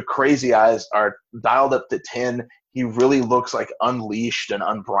like, the crazy eyes are dialed up to 10. He really looks like unleashed and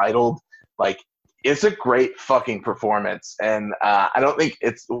unbridled. Like, it's a great fucking performance. And I don't think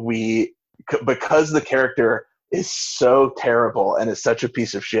because the character is so terrible and is such a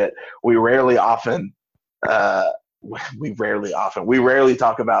piece of shit, we rarely talk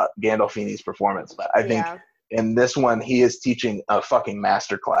about Gandolfini's performance. But I think in this one, he is teaching a fucking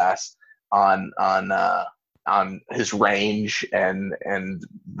masterclass on his range and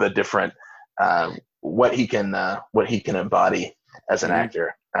the different what he can embody as an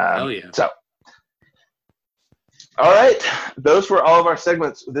actor. So, all right, those were all of our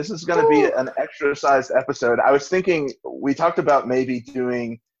segments. This is going to be an extra-sized episode. I was thinking we talked about maybe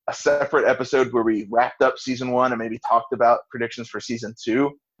doing a separate episode where we wrapped up season 1 and maybe talked about predictions for season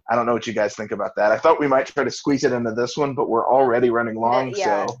 2. I don't know what you guys think about that. I thought we might try to squeeze it into this one, but we're already running long,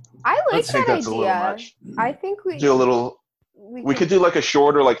 Yeah. so I like I think that that's a little idea. much. I think we Do a little. We could do like a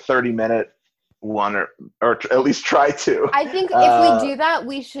shorter, like 30-minute one, or at least try to. I think if we do that,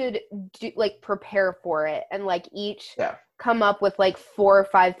 we should prepare for it and like each come up with like 4 or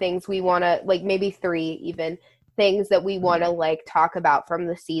 5 things we want to, like maybe 3 even things that we want to like talk about from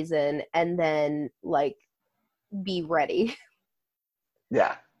the season, and then like be ready.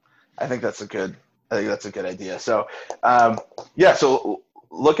 Yeah, I think that's a good idea. So, so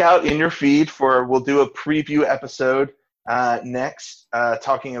look out in your feed we'll do a preview episode next,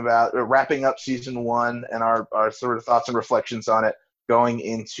 talking about wrapping up season 1 and our sort of thoughts and reflections on it going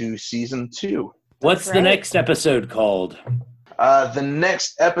into season 2. What's the next episode called? The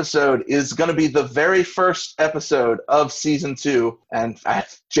next episode is going to be the very first episode of season 2, and I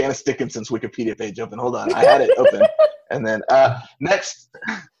have Janice Dickinson's Wikipedia page open. Hold on, I had it open, and then next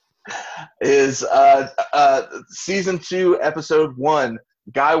is season 2, episode 1.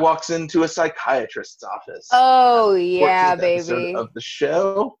 Guy walks into a psychiatrist's office. Oh yeah, 14th baby! episode of the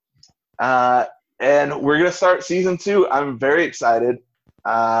show, and we're gonna start season 2. I'm very excited.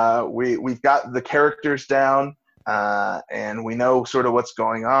 We've got the characters down, and we know sort of what's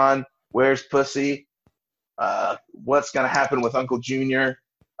going on. Where's Pussy? What's gonna happen with Uncle Junior?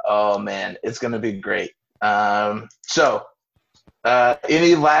 Oh man, it's gonna be great. So,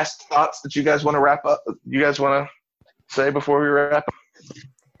 any last thoughts that you guys want to wrap up? You guys want to say before we wrap up?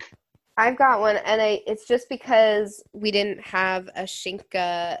 I've got one, and it's just because we didn't have a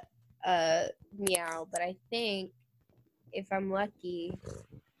Shinka meow, but I think if I'm lucky.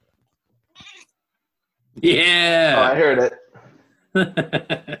 Yeah. Oh, I heard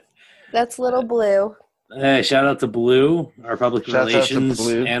it. That's Little Blue. Hey, shout out to Blue, our public Shout out to relations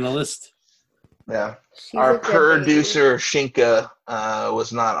Blue. analyst. Yeah. She's Our a good producer, Shinka,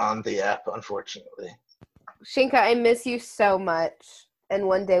 was not on the app, unfortunately. baby. Shinka, I miss you so much, and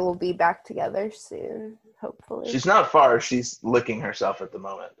one day we'll be back together soon, hopefully. She's not far. She's licking herself at the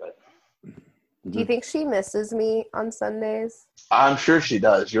moment, but Do you think she misses me on Sundays? I'm sure she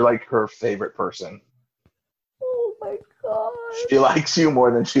does. You're like her favorite person. Oh my gosh. She likes you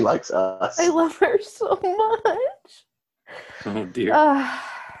more than she likes us. I love her so much. Oh, dear.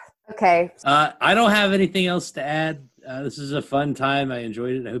 Okay. I don't have anything else to add. This is a fun time. I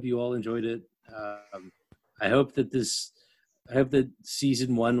enjoyed it. I hope you all enjoyed it. I hope that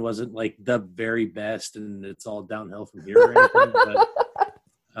season 1 wasn't like the very best and it's all downhill from here or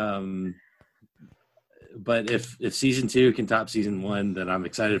anything. But if season 2 can top season 1, then I'm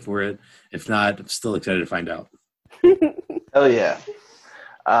excited for it. If not, I'm still excited to find out. Hell yeah.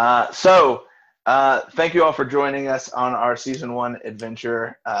 So thank you all for joining us on our season 1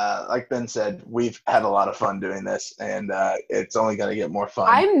 adventure. Like Ben said, we've had a lot of fun doing this, and it's only going to get more fun.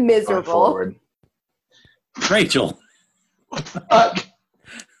 I'm going miserable. forward. Rachel,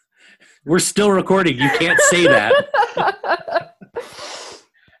 we're still recording. You can't say that.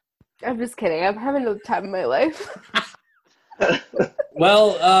 I'm just kidding. I'm having the time of my life.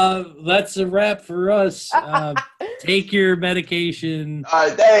 Well, that's a wrap for us. Take your medication.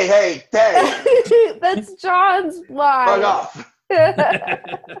 Hey. That's John's line. Fuck off.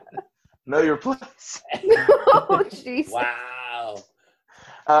 Know your place. Oh, jeez. Wow.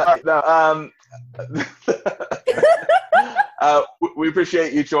 We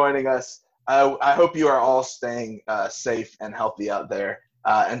appreciate you joining us. I hope you are all staying safe and healthy out there.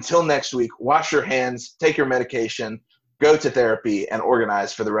 Until next week, wash your hands, take your medication, go to therapy, and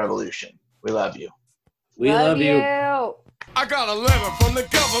organize for the revolution. We love you. We love you. I got a letter from the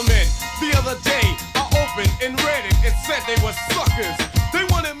government the other day. I opened and read it. It said they were suckers. They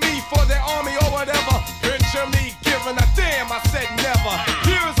wanted me for their army or whatever. Picture me giving a damn. I said never.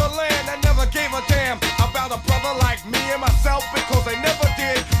 Here's a land that never gave a damn about a brother like me and myself, because they never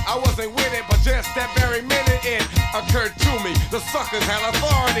did. I wasn't with it, but just that very minute it occurred to me. The suckers had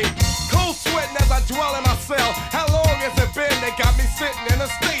authority. Cold sweating as I dwell in my cell. How long has it been? They got me sitting in a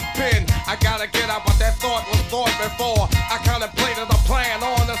state pen. I gotta get out, but that thought was thought before. I contemplated a plan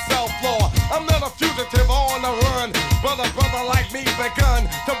on the cell floor. I'm not a fugitive on the run, but a brother like me begun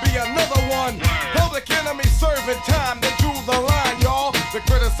to be another one. Public enemy serving time, they drew the line, y'all. They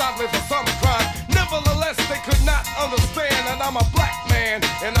criticized me for some crime. Nevertheless, they could not understand that I'm a black man,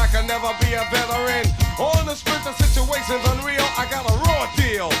 and I can never be a veteran. On the strength of situations unreal, I got a raw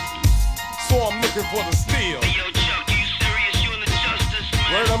deal, so I'm looking for the steal. Hey, yo, Chuck, you serious? You in the justice,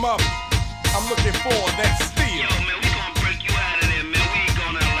 man? Word 'em up, I'm looking for that steal. Yo, man, we gonna break you out of there, man. We ain't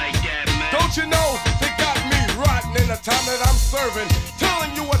going out like that, man. Don't you know they got me rotten in the time that I'm serving,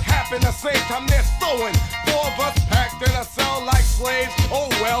 telling you what happened the same time they're throwing four of us packed in a cell like slaves. Oh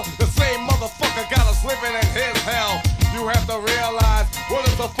well, the same motherfucker got us living in his hell. You have to realize what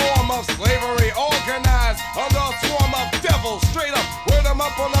is a form of slavery organized under a swarm of devils. Straight up, word them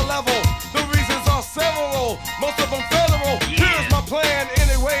up on the level. The reasons are several, most of them federal. Here's my plan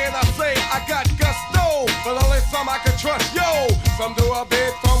anyway, and I say I got gusto, but only some I can trust. Yo, some do a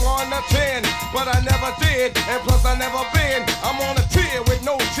bid from 1 to 10, but I never did, and plus I never been. I'm on a tier with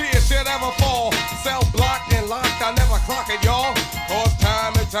no tears should ever fall. Cell blocked and locked, I never clock it, y'all. Cause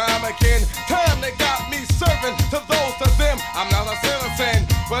time and time again, time they got me serving to those to them. I'm not a citizen,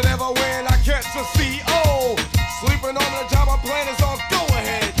 but ever when I catch a CO, sleeping on the job, I'm playing is on go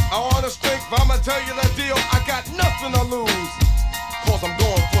ahead. I want the strength, I'ma tell you the deal. I got nothing to lose, cause I'm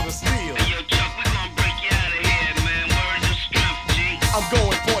going for the steal. Hey, yo, Chuck, we gonna break you out of here, man. Words of strength, G. I'm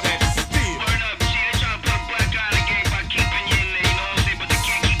going for that steal. Word up, G. They tryna put a black eye in the game by keeping you in there, you know what I'm saying? But they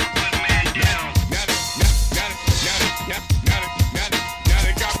can't keep a good man down. Now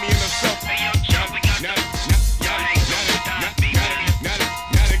they got me in the cell. Hey, yo, Chuck, we got Now the... Y'all ain't gonna stop me, man.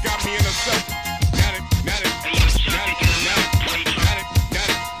 they got me in the cell. Hey, yo, Chuck, they get him out.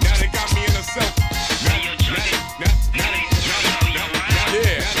 Now they got me in the cell. Hey, yo, Chuck,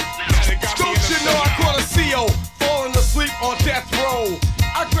 Don't you know I caught a CO falling asleep on death row?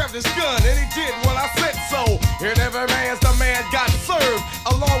 I grabbed his gun and he did what I said so. And every man's the man got served.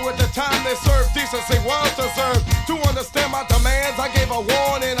 Along with the time they served, decency was deserved. To understand my demands, I gave a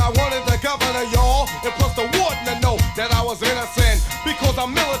warning. I wanted the governor, y'all, and plus the warden to know that I was innocent. Because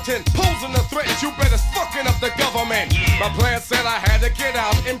I'm militant, posing a threat, you better fucking up the government. My plan said I had to get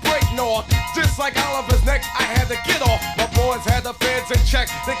out and break north. Just like Oliver's neck, I had to get off. My boys had the feds in check,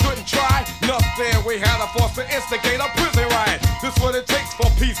 they couldn't try nothing. We had a force to instigate a prison riot. This what it takes for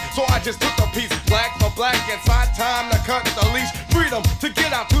peace, so I just took a piece. Black for black, inside time to cut the leash. Freedom to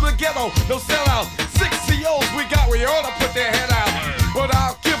get out to the ghetto, no sellout. 6 COs we got, we ought to put their head out. But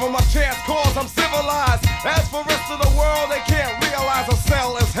I'll give them a chance, cause I'm civilized. As for rest of the world, they can't realize a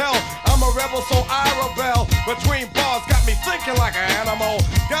cell is hell. I'm a rebel, so I rebel. Between bars, got me thinking like an animal.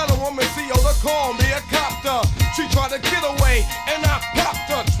 Got a woman CO to call me a copter. She tried to get away, and I popped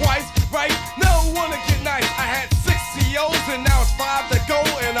her twice, right? No one to get nice. I had 6 COs, and now it's 5 to go,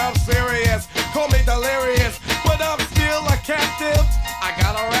 and I'm serious. Call me delirious, but I'm still a captive. I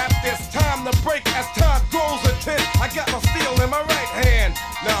gotta rap this time to break as time grows intense. I got my steel in my right hand.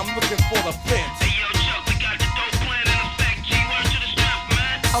 Now I'm looking for the fence. Hey, yo, Chuck, we got the dope plan in effect, G. Word to the strength,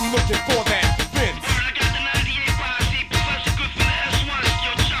 man. I'm looking for that fence. Word, I got the 98 posse, Professor Good for the S1.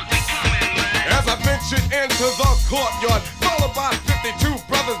 Yo, Chuck, we coming, man. As I ventured into the courtyard, followed by 52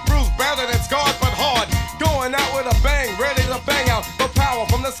 brothers, bruised, battered, and scarred, but hard. Going out with a bang, ready to bang out. The power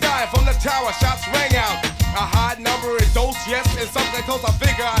from the sky, from the tower, shots rang out. A high number is dose, yes, and something close. I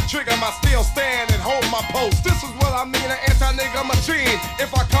figure I trigger my steel stand and hold my post. This is what I mean, an anti-nigga machine.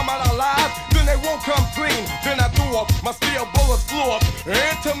 If I come out alive, then they won't come clean. Then I threw up, my steel bullets flew up.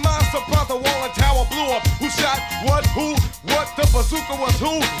 Into my surprise, the wall and tower blew up. Who shot what, who, what, the bazooka was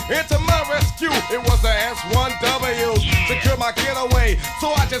who? Into my rescue, it was the S1W. Secure my getaway,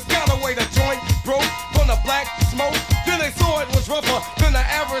 so I just got